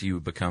test, you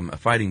become a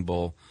fighting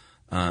bull.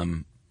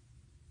 And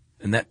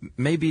that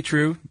may be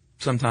true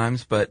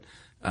sometimes, but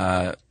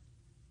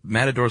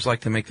matadors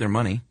like to make their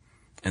money,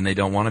 and they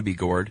don't want to be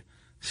gored.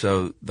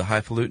 So the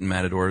highfalutin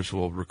matadors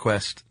will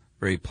request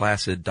very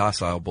placid,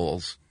 docile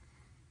bulls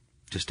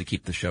just to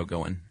keep the show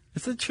going.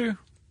 Is that true?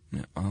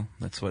 Yeah, well,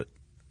 that's what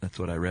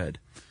I read.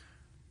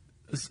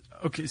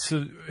 Okay,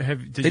 so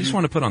they just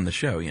want to put on the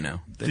show, you know.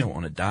 They don't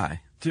want to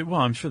die.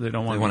 Well, I'm sure they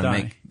don't want to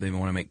die. They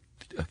want to make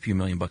a few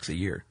 $1,000,000 a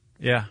year.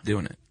 Yeah,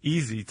 doing it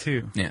easy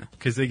too. Yeah,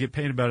 because they get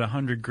paid about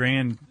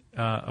 $100,000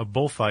 a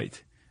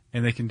bullfight,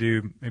 and they can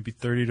do maybe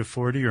 30 to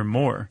 40 or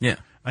more. Yeah,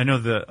 I know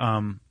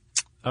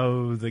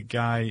the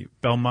guy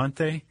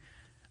Belmonte,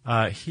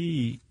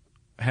 he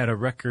had a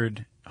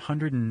record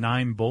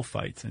 109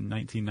 bullfights in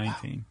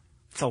 1919. Wow.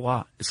 It's a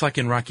lot. It's like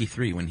in Rocky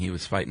III when he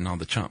was fighting all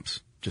the chumps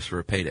just for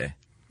a payday.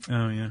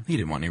 Oh yeah, he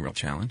didn't want any real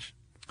challenge.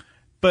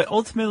 But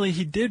ultimately,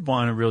 he did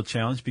want a real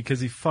challenge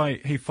because he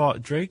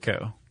fought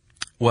Draco.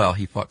 Well,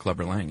 he fought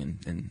Clubber Lang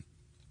in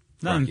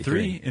not Rocky in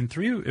 3. III. In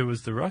 3, it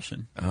was the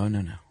Russian. Oh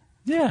no.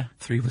 Yeah,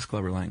 3 was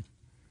Clubber Lang.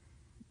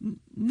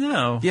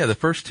 No. Yeah, the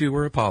first 2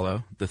 were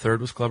Apollo. The 3rd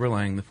was Clubber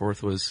Lang. The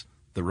 4th was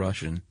the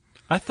Russian.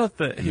 I thought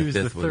that he was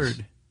the 5th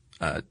 3rd.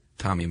 Was,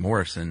 Tommy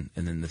Morrison,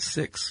 and then the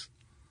 6th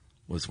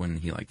was when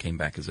he came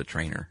back as a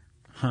trainer.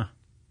 Huh.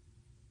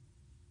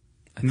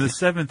 And the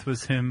 7th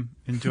was him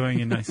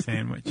enjoying a nice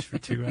sandwich for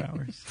 2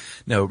 hours.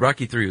 No,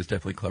 Rocky III was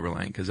definitely Clubber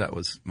Lang because that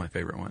was my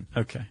favorite one.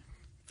 Okay.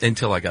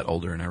 Until I got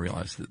older and I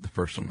realized that the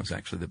first one was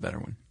actually the better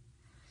one.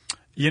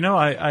 You know,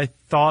 I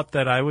thought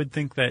that I would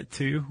think that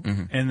too,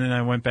 mm-hmm. and then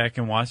I went back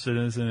and watched it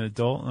as an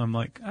adult, and I'm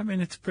like, I mean,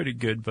 it's pretty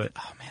good, but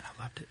oh man,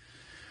 I loved it.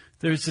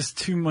 There's just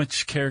too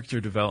much character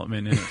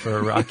development in it for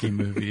a Rocky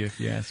movie, if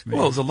you ask me.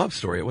 Well, it was a love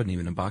story. It wasn't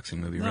even a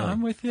boxing movie, No, really.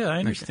 I'm with you. I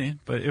understand. Okay.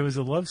 But it was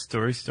a love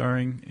story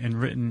starring and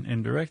written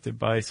and directed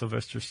by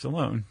Sylvester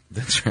Stallone.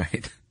 That's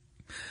right.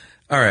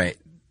 All right.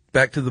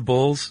 Back to the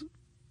bulls.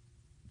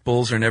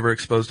 Bulls are never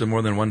exposed to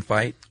more than one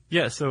fight.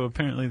 Yeah, so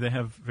apparently they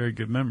have very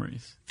good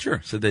memories.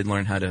 Sure. So they'd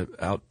learn how to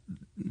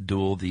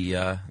out-duel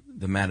the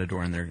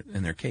matador in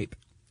their cape.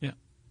 Yeah.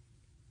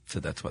 So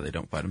that's why they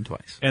don't fight them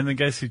twice. And the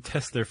guys who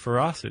test their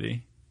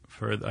ferocity,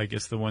 for I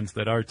guess the ones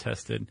that are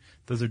tested,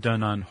 those are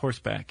done on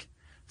horseback.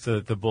 So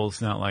that the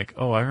bull's not like,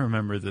 oh, I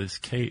remember those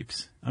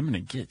capes. I'm going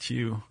to get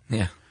you.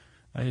 Yeah.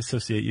 I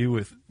associate you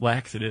with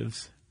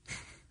laxatives.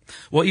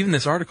 Well, even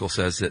this article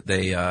says that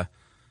they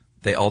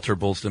alter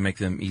bulls to make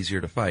them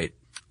easier to fight.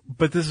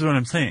 But this is what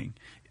I'm saying.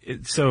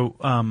 It's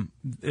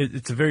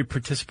a very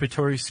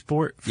participatory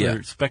sport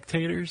for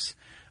spectators.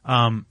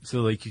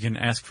 So like you can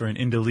ask for an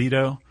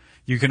indolito.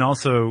 You can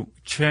also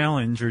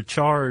challenge or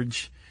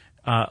charge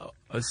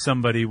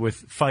somebody with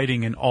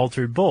fighting an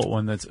altered bull,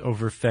 one that's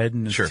overfed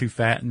and is too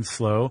fat and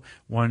slow,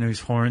 one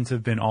whose horns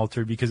have been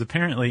altered, because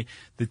apparently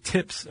the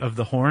tips of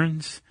the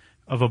horns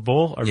of a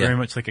bull are very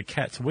much like a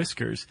cat's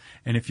whiskers.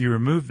 And if you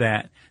remove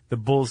that, the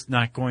bull's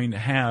not going to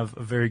have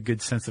a very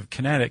good sense of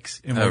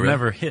kinetics and will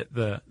never hit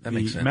the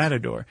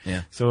matador.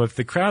 Yeah. So if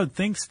the crowd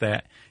thinks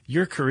that,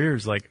 your career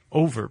is like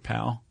over,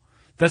 pal.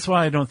 That's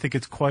why I don't think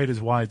it's quite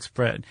as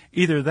widespread.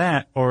 Either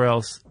that or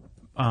else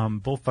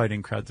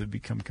bullfighting crowds have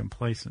become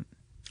complacent.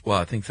 Well,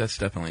 I think that's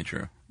definitely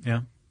true.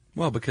 Yeah.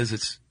 Well, because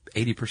it's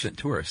 80%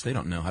 tourists. They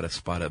don't know how to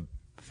spot a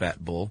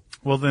fat bull.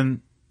 Well,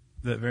 then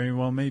that very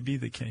well may be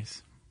the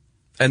case.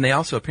 And they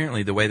also,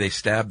 apparently, the way they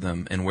stab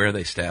them and where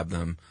they stab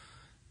them,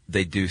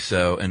 they do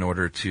so in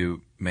order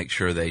to make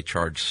sure they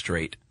charge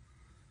straight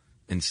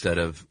instead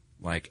of,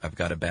 like, I've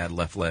got a bad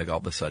left leg all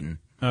of a sudden.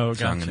 Oh,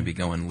 so I'm going to be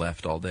going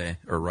left all day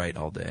or right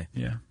all day.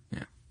 Yeah.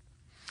 Yeah.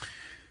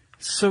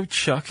 So,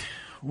 Chuck,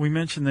 we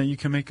mentioned that you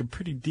can make a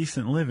pretty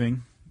decent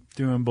living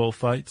doing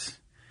bullfights,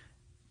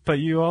 but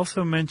you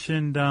also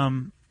mentioned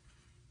that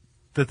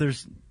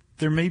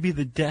there may be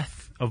the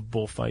death of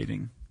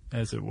bullfighting,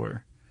 as it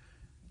were.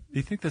 Do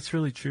you think that's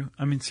really true?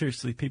 I mean,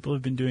 seriously, people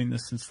have been doing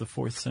this since the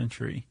 4th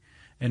century,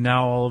 and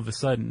now all of a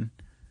sudden,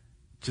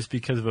 just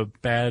because of a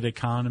bad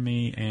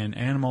economy and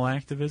animal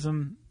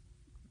activism,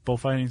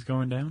 bullfighting's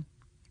going down?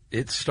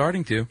 It's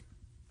starting to.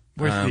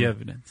 Where's the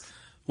evidence?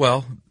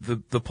 Well,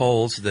 the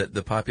polls that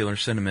the popular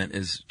sentiment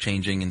is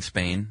changing in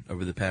Spain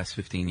over the past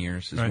 15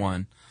 years is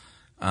one.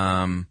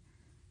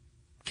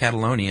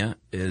 Catalonia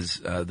is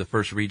the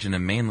first region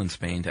in mainland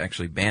Spain to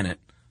actually ban it,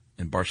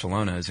 and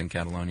Barcelona is in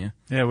Catalonia.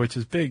 Yeah, which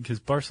is big because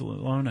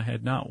Barcelona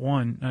had not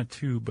one, not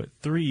two, but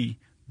 3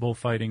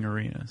 bullfighting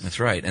arenas. That's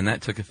right, and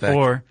that took effect.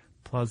 Or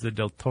Plaza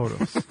del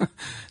Toros.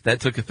 That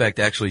took effect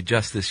actually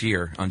just this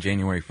year on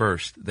January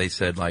 1st. They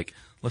said, like,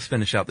 let's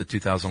finish out the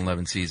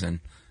 2011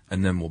 season,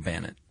 and then we'll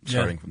ban it,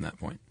 starting from that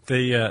point.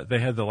 They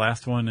had the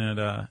last one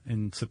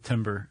in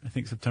September. I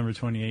think September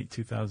 28,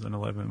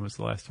 2011 was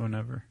the last one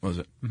ever. Was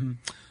it? Mm-hmm.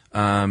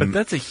 But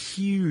that's a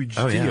huge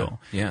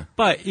deal. Yeah.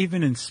 But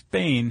even in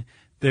Spain,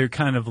 they're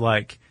kind of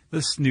like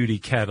the snooty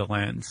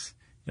Catalans.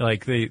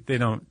 Like they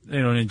don't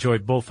enjoy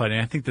bullfighting.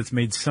 I think that's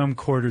made some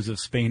quarters of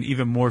Spain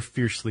even more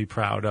fiercely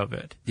proud of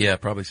it. Yeah,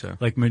 probably so.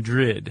 Like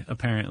Madrid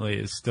apparently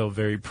is still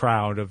very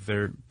proud of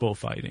their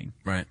bullfighting.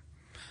 Right.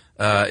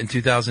 In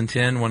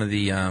 2010, one of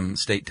the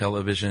state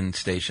television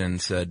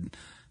stations said,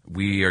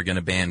 we are going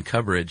to ban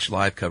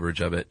live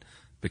coverage of it,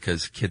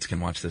 because kids can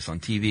watch this on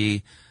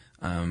TV.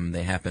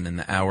 They happen in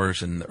the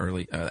hours, in the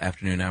early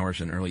afternoon hours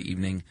and early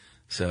evening,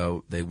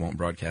 so they won't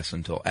broadcast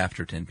until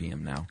after 10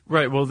 p.m. now.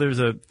 Right. Well, there's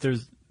a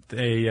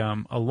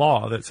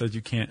law that says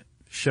you can't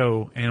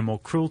show animal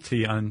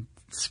cruelty on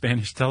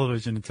Spanish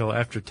television until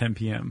after 10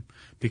 p.m.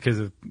 because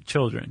of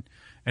children.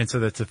 And so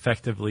that's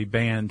effectively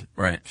banned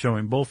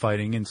showing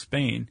bullfighting in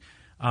Spain,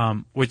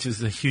 which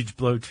is a huge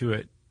blow to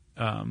it,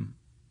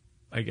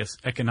 I guess,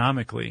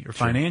 economically or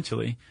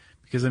financially.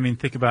 Because, I mean,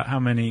 think about how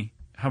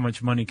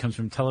much money comes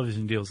from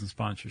television deals and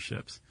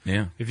sponsorships.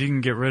 Yeah. If you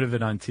can get rid of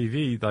it on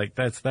TV, like,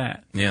 that's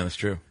that. Yeah, that's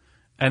true.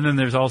 And then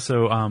there's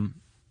also,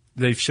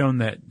 they've shown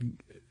that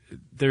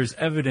there's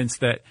evidence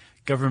that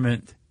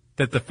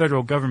the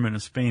federal government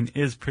of Spain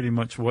is pretty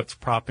much what's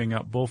propping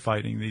up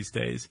bullfighting these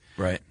days.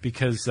 Right.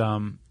 Because,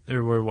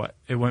 there were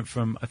it went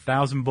from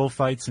 1,000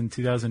 bullfights in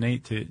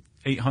 2008 to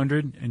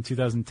 800 in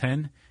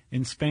 2010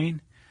 in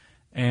Spain.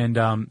 And,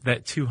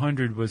 that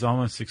 200 was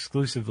almost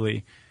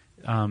exclusively,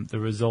 the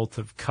result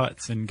of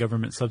cuts in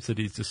government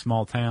subsidies to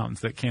small towns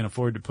that can't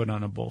afford to put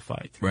on a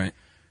bullfight. Right.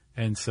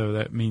 And so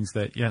that means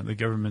that, the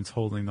government's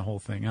holding the whole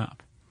thing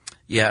up.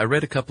 Yeah, I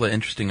read a couple of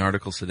interesting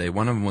articles today.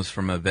 One of them was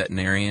from a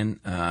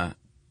veterinarian, and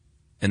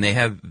they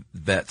have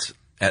vets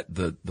at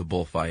the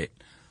bullfight,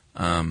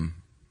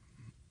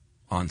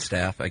 on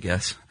staff, I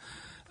guess.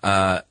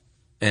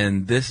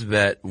 And this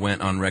vet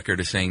went on record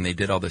as saying they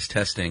did all this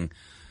testing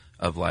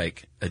of,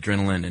 like,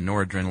 adrenaline and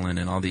noradrenaline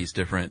and all these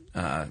different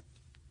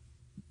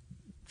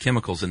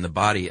chemicals in the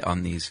body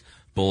on these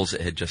bulls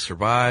that had just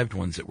survived,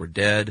 ones that were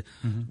dead,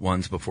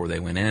 ones before they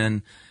went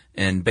in,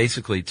 and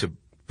basically to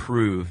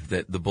prove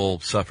that the bull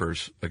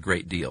suffers a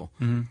great deal.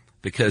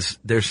 Because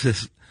there's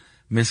this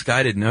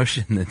misguided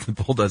notion that the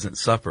bull doesn't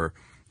suffer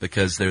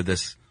because they're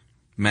this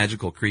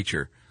magical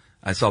creature.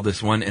 I saw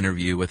this one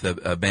interview with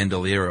a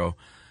bandolero,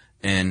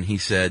 and he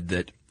said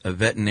that a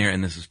veterinarian,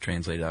 and this is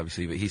translated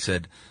obviously, but he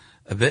said,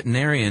 a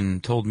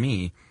veterinarian told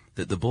me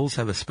that the bulls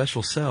have a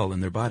special cell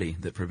in their body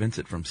that prevents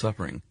it from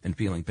suffering and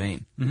feeling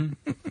pain.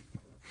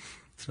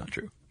 It's not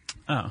true.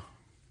 Oh.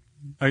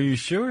 Are you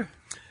sure?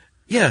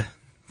 Yeah.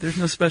 There's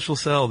no special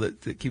cell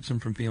that keeps them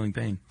from feeling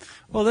pain.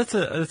 Well, that's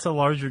a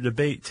larger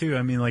debate too.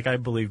 I mean, like, I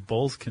believe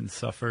bulls can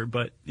suffer,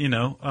 but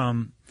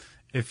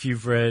if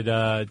you've read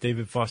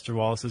David Foster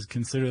Wallace's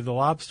Consider the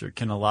Lobster,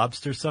 can a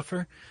lobster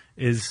suffer?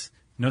 Is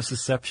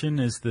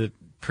nociception, is the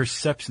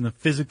perception, the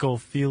physical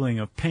feeling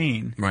of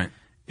pain. Right.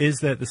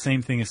 Is that the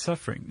same thing as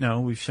suffering? No,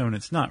 we've shown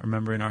it's not.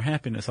 Remember, in our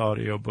happiness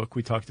audio book,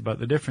 we talked about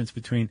the difference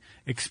between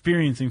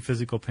experiencing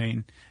physical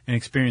pain and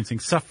experiencing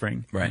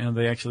suffering. Right.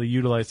 They actually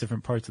utilize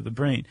different parts of the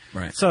brain.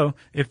 Right. So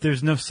if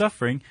there's no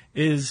suffering,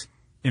 is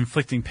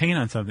inflicting pain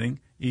on something,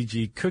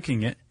 e.g.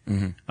 cooking it,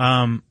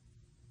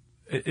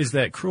 is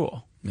that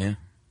cruel? Yeah.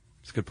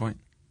 That's a good point.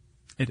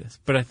 It is.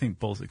 But I think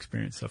bulls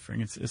experience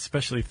suffering,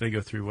 especially if they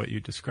go through what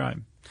you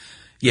described.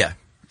 Yeah.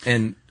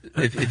 And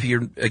if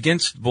you're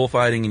against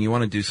bullfighting and you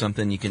want to do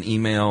something, you can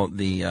email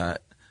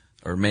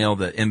or mail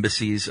the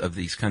embassies of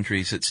these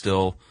countries that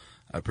still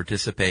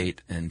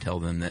participate and tell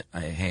them that,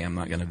 hey, I'm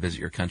not going to visit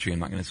your country. I'm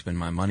not going to spend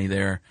my money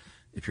there.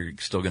 If you're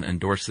still going to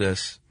endorse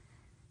this,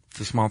 it's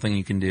a small thing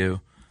you can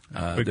do.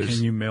 But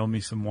can you mail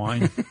me some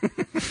wine?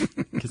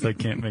 Because I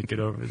can't make it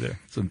over there.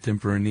 Some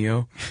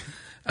Tempranillo.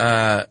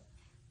 And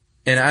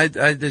I'm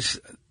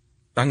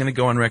going to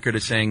go on record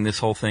as saying this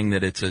whole thing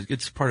that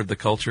it's part of the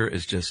culture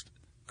is just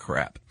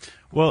crap.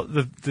 Well,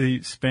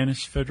 the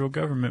Spanish federal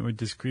government would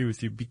disagree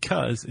with you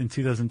because in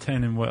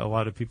 2010, and what a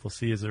lot of people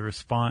see as a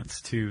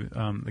response to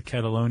the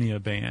Catalonia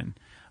ban,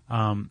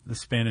 the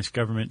Spanish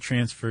government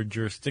transferred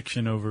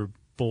jurisdiction over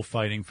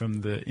bullfighting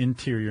from the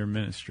Interior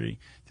Ministry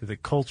to the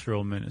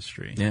Cultural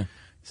Ministry. Yeah.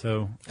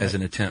 So as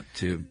an attempt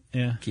to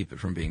keep it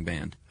from being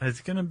banned.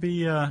 It's going to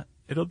be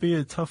it'll be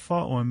a tough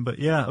fought one, but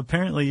yeah,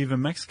 apparently even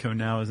Mexico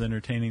now is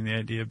entertaining the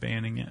idea of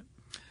banning it.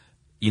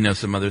 You know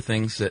some other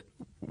things that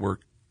were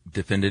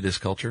defended as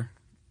culture?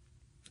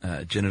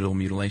 Genital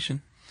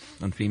mutilation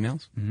on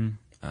females,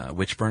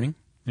 witch burning,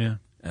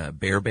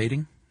 bear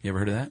baiting. You ever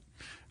heard of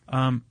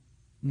that?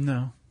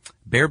 No.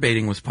 Bear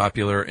baiting was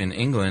popular in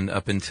England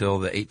up until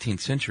the 18th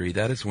century.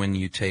 That is when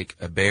you take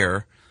a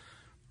bear,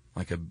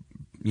 like a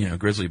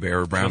grizzly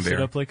bear or brown bear. Dress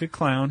it up like a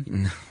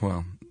clown.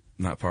 Well,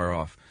 not far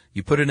off.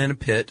 You put it in a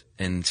pit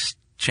and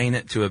chain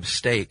it to a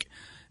stake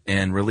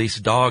and release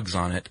dogs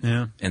on it.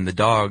 Yeah. And the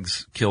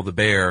dogs kill the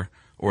bear,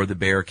 or the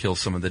bear kills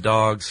some of the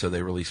dogs, so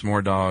they release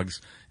more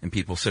dogs. And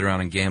people sit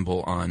around and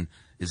gamble on,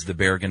 is the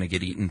bear going to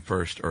get eaten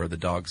first or are the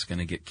dogs going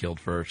to get killed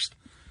first?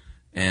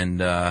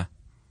 And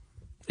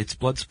it's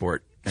blood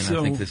sport, and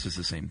I think this is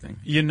the same thing.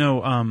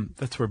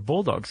 That's where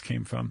bulldogs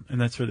came from, and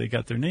that's where they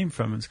got their name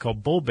from. It's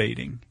called bull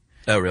baiting.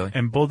 Oh, really?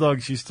 And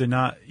bulldogs used to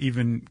not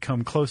even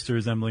come close to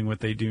resembling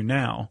what they do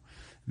now.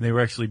 They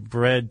were actually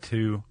bred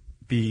to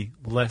be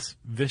less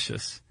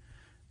vicious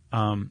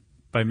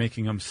by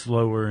making them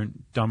slower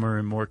and dumber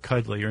and more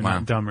cuddly, or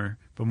not dumber,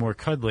 but more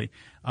cuddly.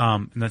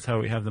 And that's how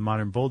we have the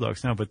modern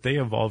bulldogs now. But they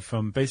evolved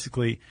from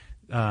basically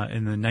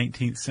in the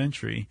 19th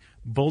century,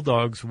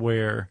 bulldogs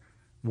were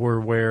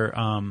where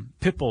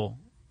pit bull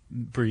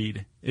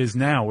breed is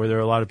now, where there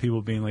are a lot of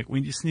people being like, we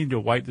just need to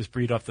wipe this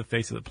breed off the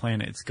face of the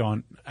planet. It's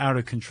gone out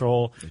of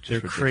control. They're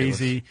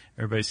crazy.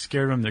 Everybody's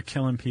scared of them. They're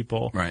killing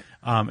people. Right.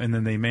 And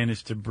then they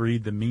managed to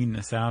breed the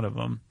meanness out of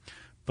them.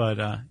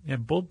 But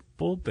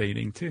bull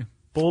baiting too.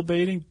 Bull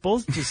baiting.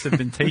 Bulls just have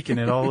been taking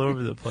it all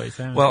over the place.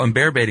 Well, and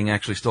bear baiting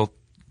actually still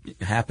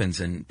happens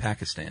in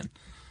Pakistan.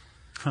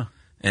 Huh.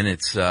 And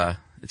it's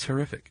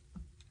horrific.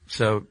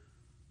 So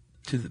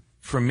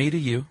from me to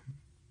you,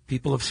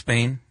 people of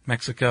Spain,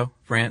 Mexico,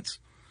 France,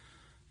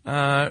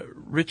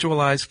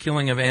 ritualized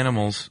killing of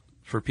animals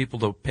for people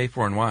to pay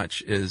for and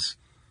watch is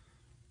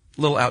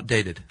a little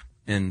outdated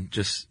and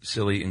just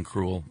silly and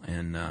cruel.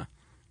 And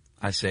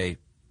I say,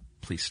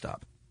 please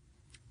stop.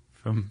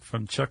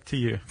 From Chuck to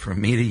you.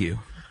 From me to you.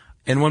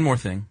 And one more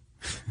thing.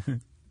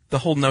 The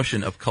whole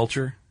notion of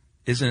culture,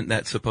 isn't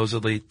that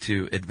supposedly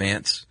to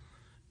advance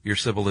your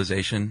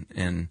civilization?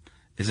 And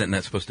isn't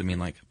that supposed to mean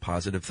like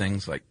positive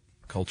things like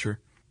culture?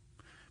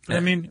 But I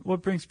mean,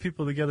 what brings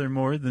people together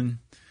more than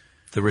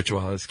the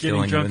ritualized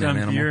killing getting of drunk an on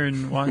animal? beer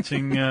and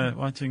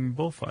watching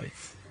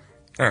bullfights?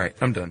 All right,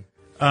 I'm done.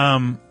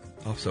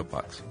 Off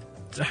soapbox.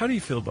 So how do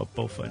you feel about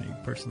bullfighting,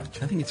 personally?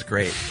 I think it's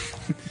great.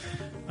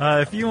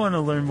 If you want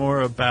to learn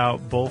more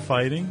about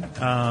bullfighting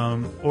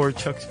or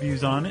Chuck's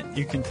views on it,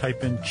 you can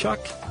type in Chuck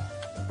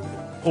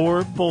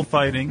or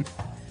bullfighting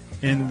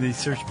in the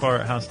search bar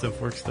at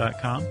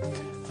howstuffworks.com.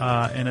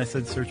 And I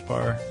said search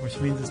bar, which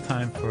means it's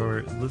time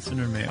for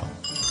listener mail.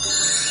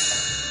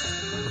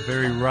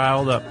 very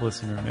riled up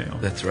listener mail.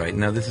 That's right.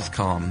 Now this is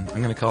calm.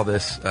 I'm going to call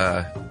this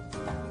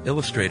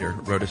Illustrator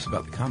wrote us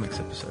about the comics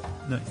episode.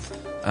 Nice.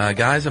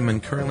 Guys, I'm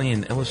currently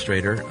an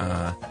illustrator.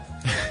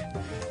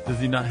 Does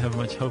he not have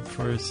much hope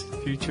for his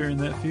future in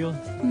that field?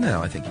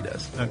 No, I think he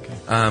does. Okay.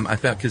 I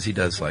found, because he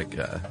does like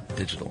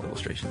digital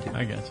illustration too.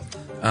 I got you.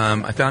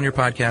 I found your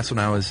podcast when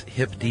I was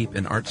hip deep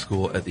in art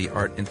school at the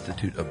Art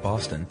Institute of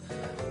Boston,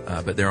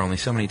 but there are only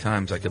so many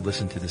times I could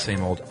listen to the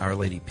same old Our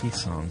Lady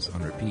Peace songs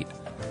on repeat.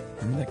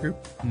 Remember that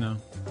group? No.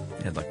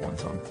 They had like one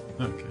song.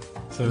 Okay.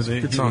 So was a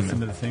they good song,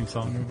 listened though. to the same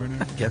song over and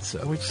over? I guess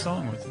so. Which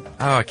song was it?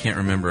 Oh, I can't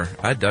remember.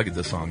 I dug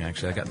the song,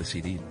 actually. I got the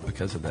CD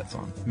because of that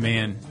song.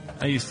 Man,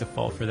 I used to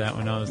fall for that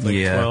when I was like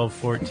Yeah. 12,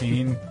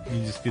 14. You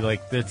just be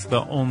like, that's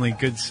the only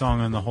good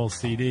song on the whole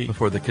CD.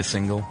 Before the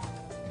K-single.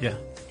 Yeah.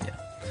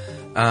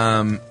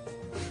 I'm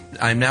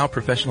now a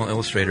professional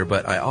illustrator,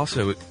 but I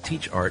also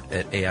teach art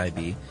at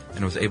AIB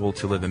and was able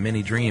to live a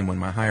mini dream when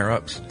my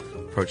higher-ups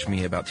approached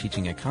me about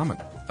teaching a comic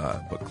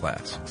book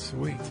class.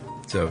 Sweet.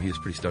 So he was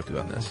pretty stoked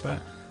about this.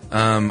 What's that?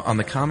 On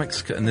the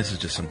comics, and this is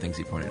just some things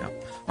he pointed out.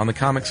 On the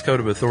comics code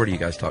of authority you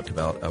guys talked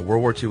about,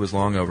 World War II was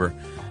long over,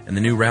 and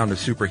the new round of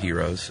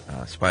superheroes,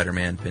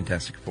 Spider-Man,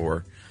 Fantastic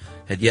Four,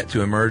 had yet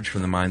to emerge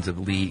from the minds of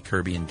Lee,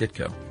 Kirby, and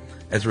Ditko.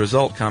 As a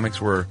result, comics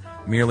were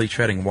merely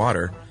treading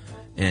water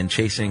and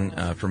chasing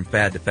from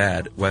fad to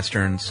fad,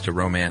 westerns to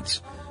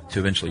romance to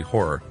eventually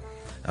horror.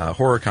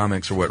 Horror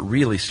comics are what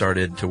really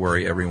started to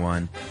worry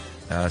everyone,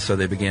 so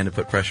they began to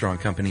put pressure on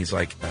companies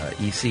like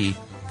EC,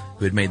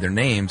 who had made their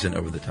names in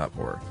over-the-top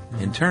horror.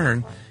 Mm-hmm. In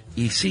turn,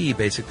 EC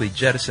basically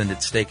jettisoned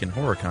its stake in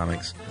horror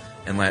comics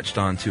and latched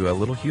on to a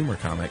little humor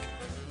comic,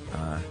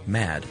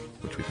 Mad,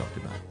 which we talked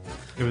about.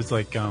 It was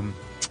like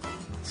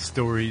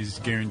stories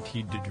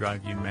guaranteed to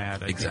drive you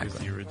mad, I Exactly.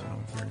 think is the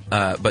original version.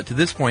 But to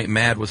this point,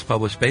 Mad was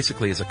published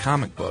basically as a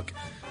comic book.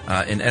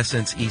 In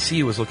essence,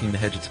 EC was looking to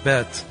hedge its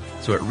bets,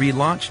 so it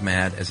relaunched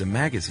Mad as a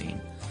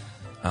magazine,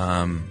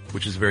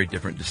 which is a very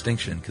different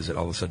distinction because it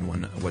all of a sudden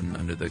wasn't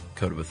under the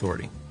code of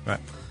authority.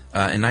 Right.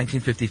 In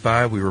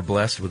 1955, we were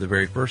blessed with the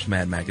very first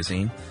Mad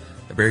magazine,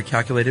 a very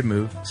calculated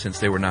move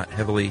since they were not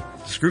heavily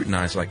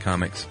scrutinized like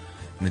comics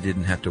and they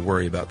didn't have to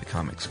worry about the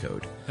comics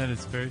code. That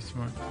is very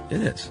smart.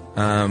 It is.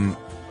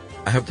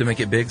 I hope to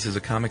make it big as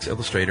a comics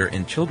illustrator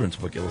and children's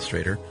book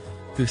illustrator.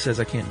 Who says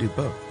I can't do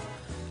both?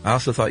 I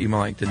also thought you might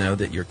like to know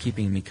that you're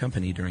keeping me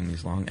company during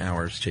these long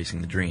hours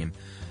chasing the dream.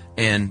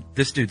 And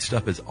this dude's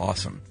stuff is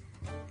awesome.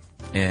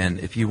 And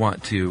if you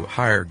want to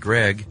hire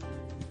Greg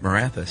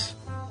Marathis,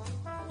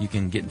 you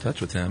can get in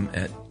touch with him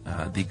at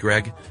the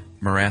Greg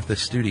Marathis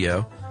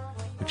Studio,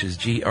 which is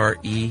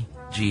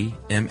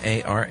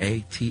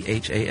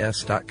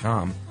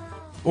GregMarathas.com,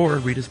 or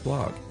read his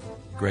blog,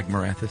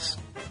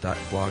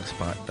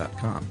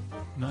 gregmarathis.blogspot.com.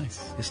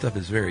 Nice. His stuff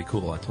is very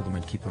cool. I told him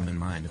I'd keep him in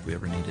mind if we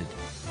ever needed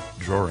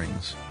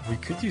drawings. We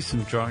could use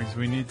some drawings.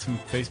 We need some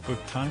Facebook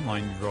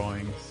timeline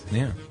drawings.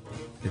 Yeah,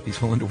 if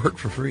he's willing to work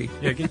for free.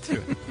 Yeah, get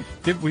to it.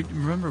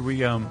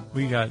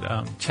 We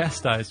got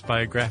chastised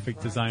by a graphic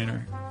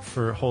designer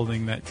for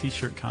holding that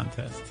T-shirt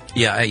contest.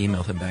 Yeah, I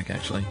emailed him back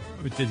actually.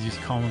 Did you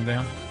just calm him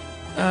down?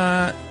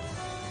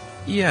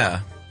 Yeah.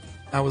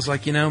 I was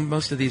like,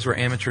 most of these were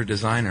amateur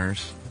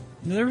designers.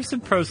 There were some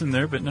pros in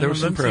there, but none of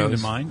them seemed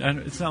to mind.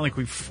 It's not like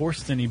we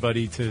forced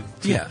anybody to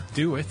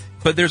do it.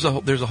 But there's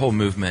a whole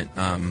movement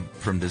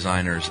from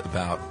designers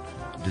about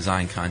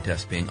design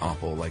contests being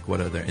awful. Like,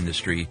 what other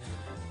industry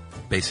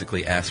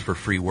basically asks for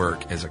free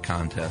work as a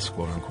contest,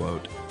 quote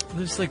unquote?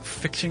 There's like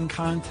fiction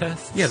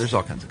contests. Yeah, there's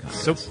all kinds of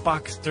contests.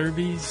 Soapbox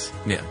derbies.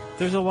 Yeah.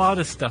 There's a lot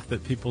of stuff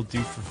that people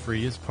do for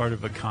free as part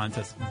of a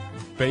contest.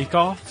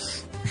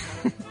 Bake-offs.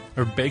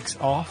 Or bakes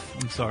off,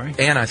 I'm sorry.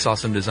 And I saw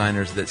some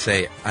designers that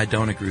say, I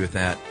don't agree with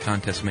that.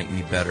 Contests make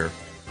me better.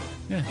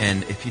 Yeah.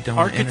 And if you don't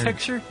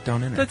Architecture? enter,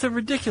 don't enter. That's a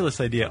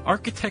ridiculous idea.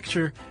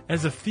 Architecture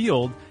as a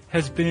field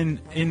has been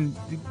in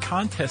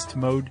contest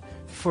mode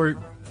for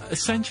a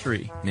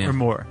century or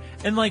more.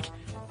 And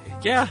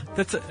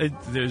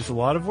there's a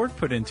lot of work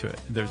put into it.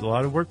 There's a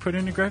lot of work put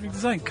into graphic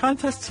design.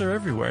 Contests are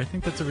everywhere. I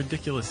think that's a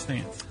ridiculous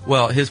stance.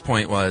 Well, his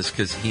point was,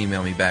 because he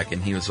emailed me back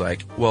and he was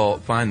like, well,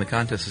 fine, the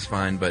contest is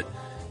fine, but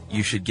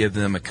you should give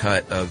them a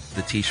cut of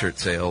the T-shirt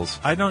sales.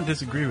 I don't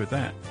disagree with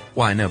that.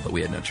 Well, I know, but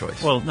we had no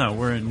choice. Well, no,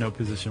 we're in no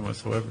position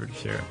whatsoever to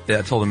share it. Yeah,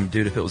 I told him,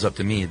 dude, if it was up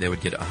to me, they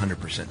would get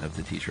 100% of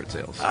the T-shirt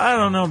sales. I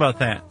don't know about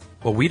that.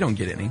 Well, we don't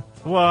get any.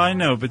 Well, I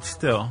know, but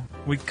still,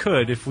 we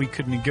could if we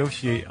could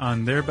negotiate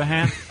on their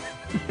behalf.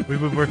 We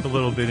would work a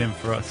little bit in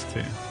for us,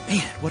 too.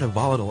 Man, what a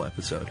volatile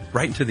episode.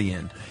 Right to the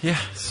end. Yeah,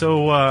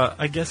 so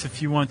I guess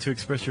if you want to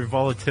express your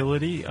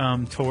volatility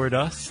toward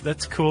us,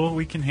 that's cool.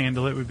 We can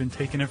handle it. We've been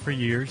taking it for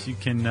years. You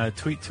can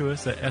tweet to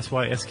us at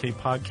SYSK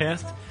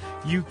Podcast.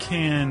 You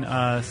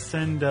can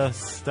send us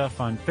stuff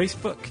on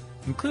Facebook,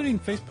 including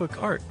Facebook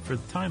art for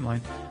the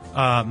timeline,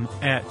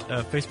 at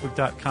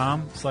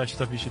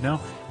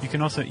facebook.com/stuffyoushouldknow. You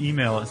can also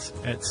email us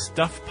at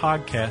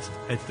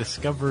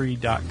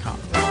stuffpodcast@discovery.com.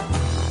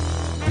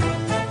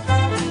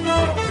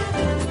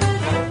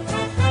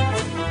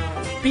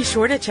 Be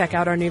sure to check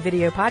out our new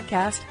video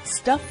podcast,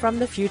 Stuff from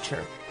the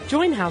Future.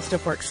 Join How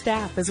Stuff Works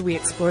staff as we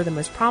explore the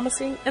most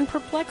promising and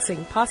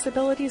perplexing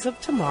possibilities of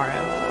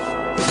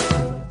tomorrow.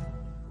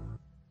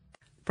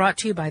 Brought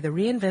to you by the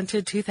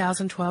reinvented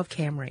 2012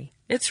 Camry.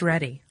 It's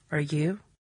ready. Are you?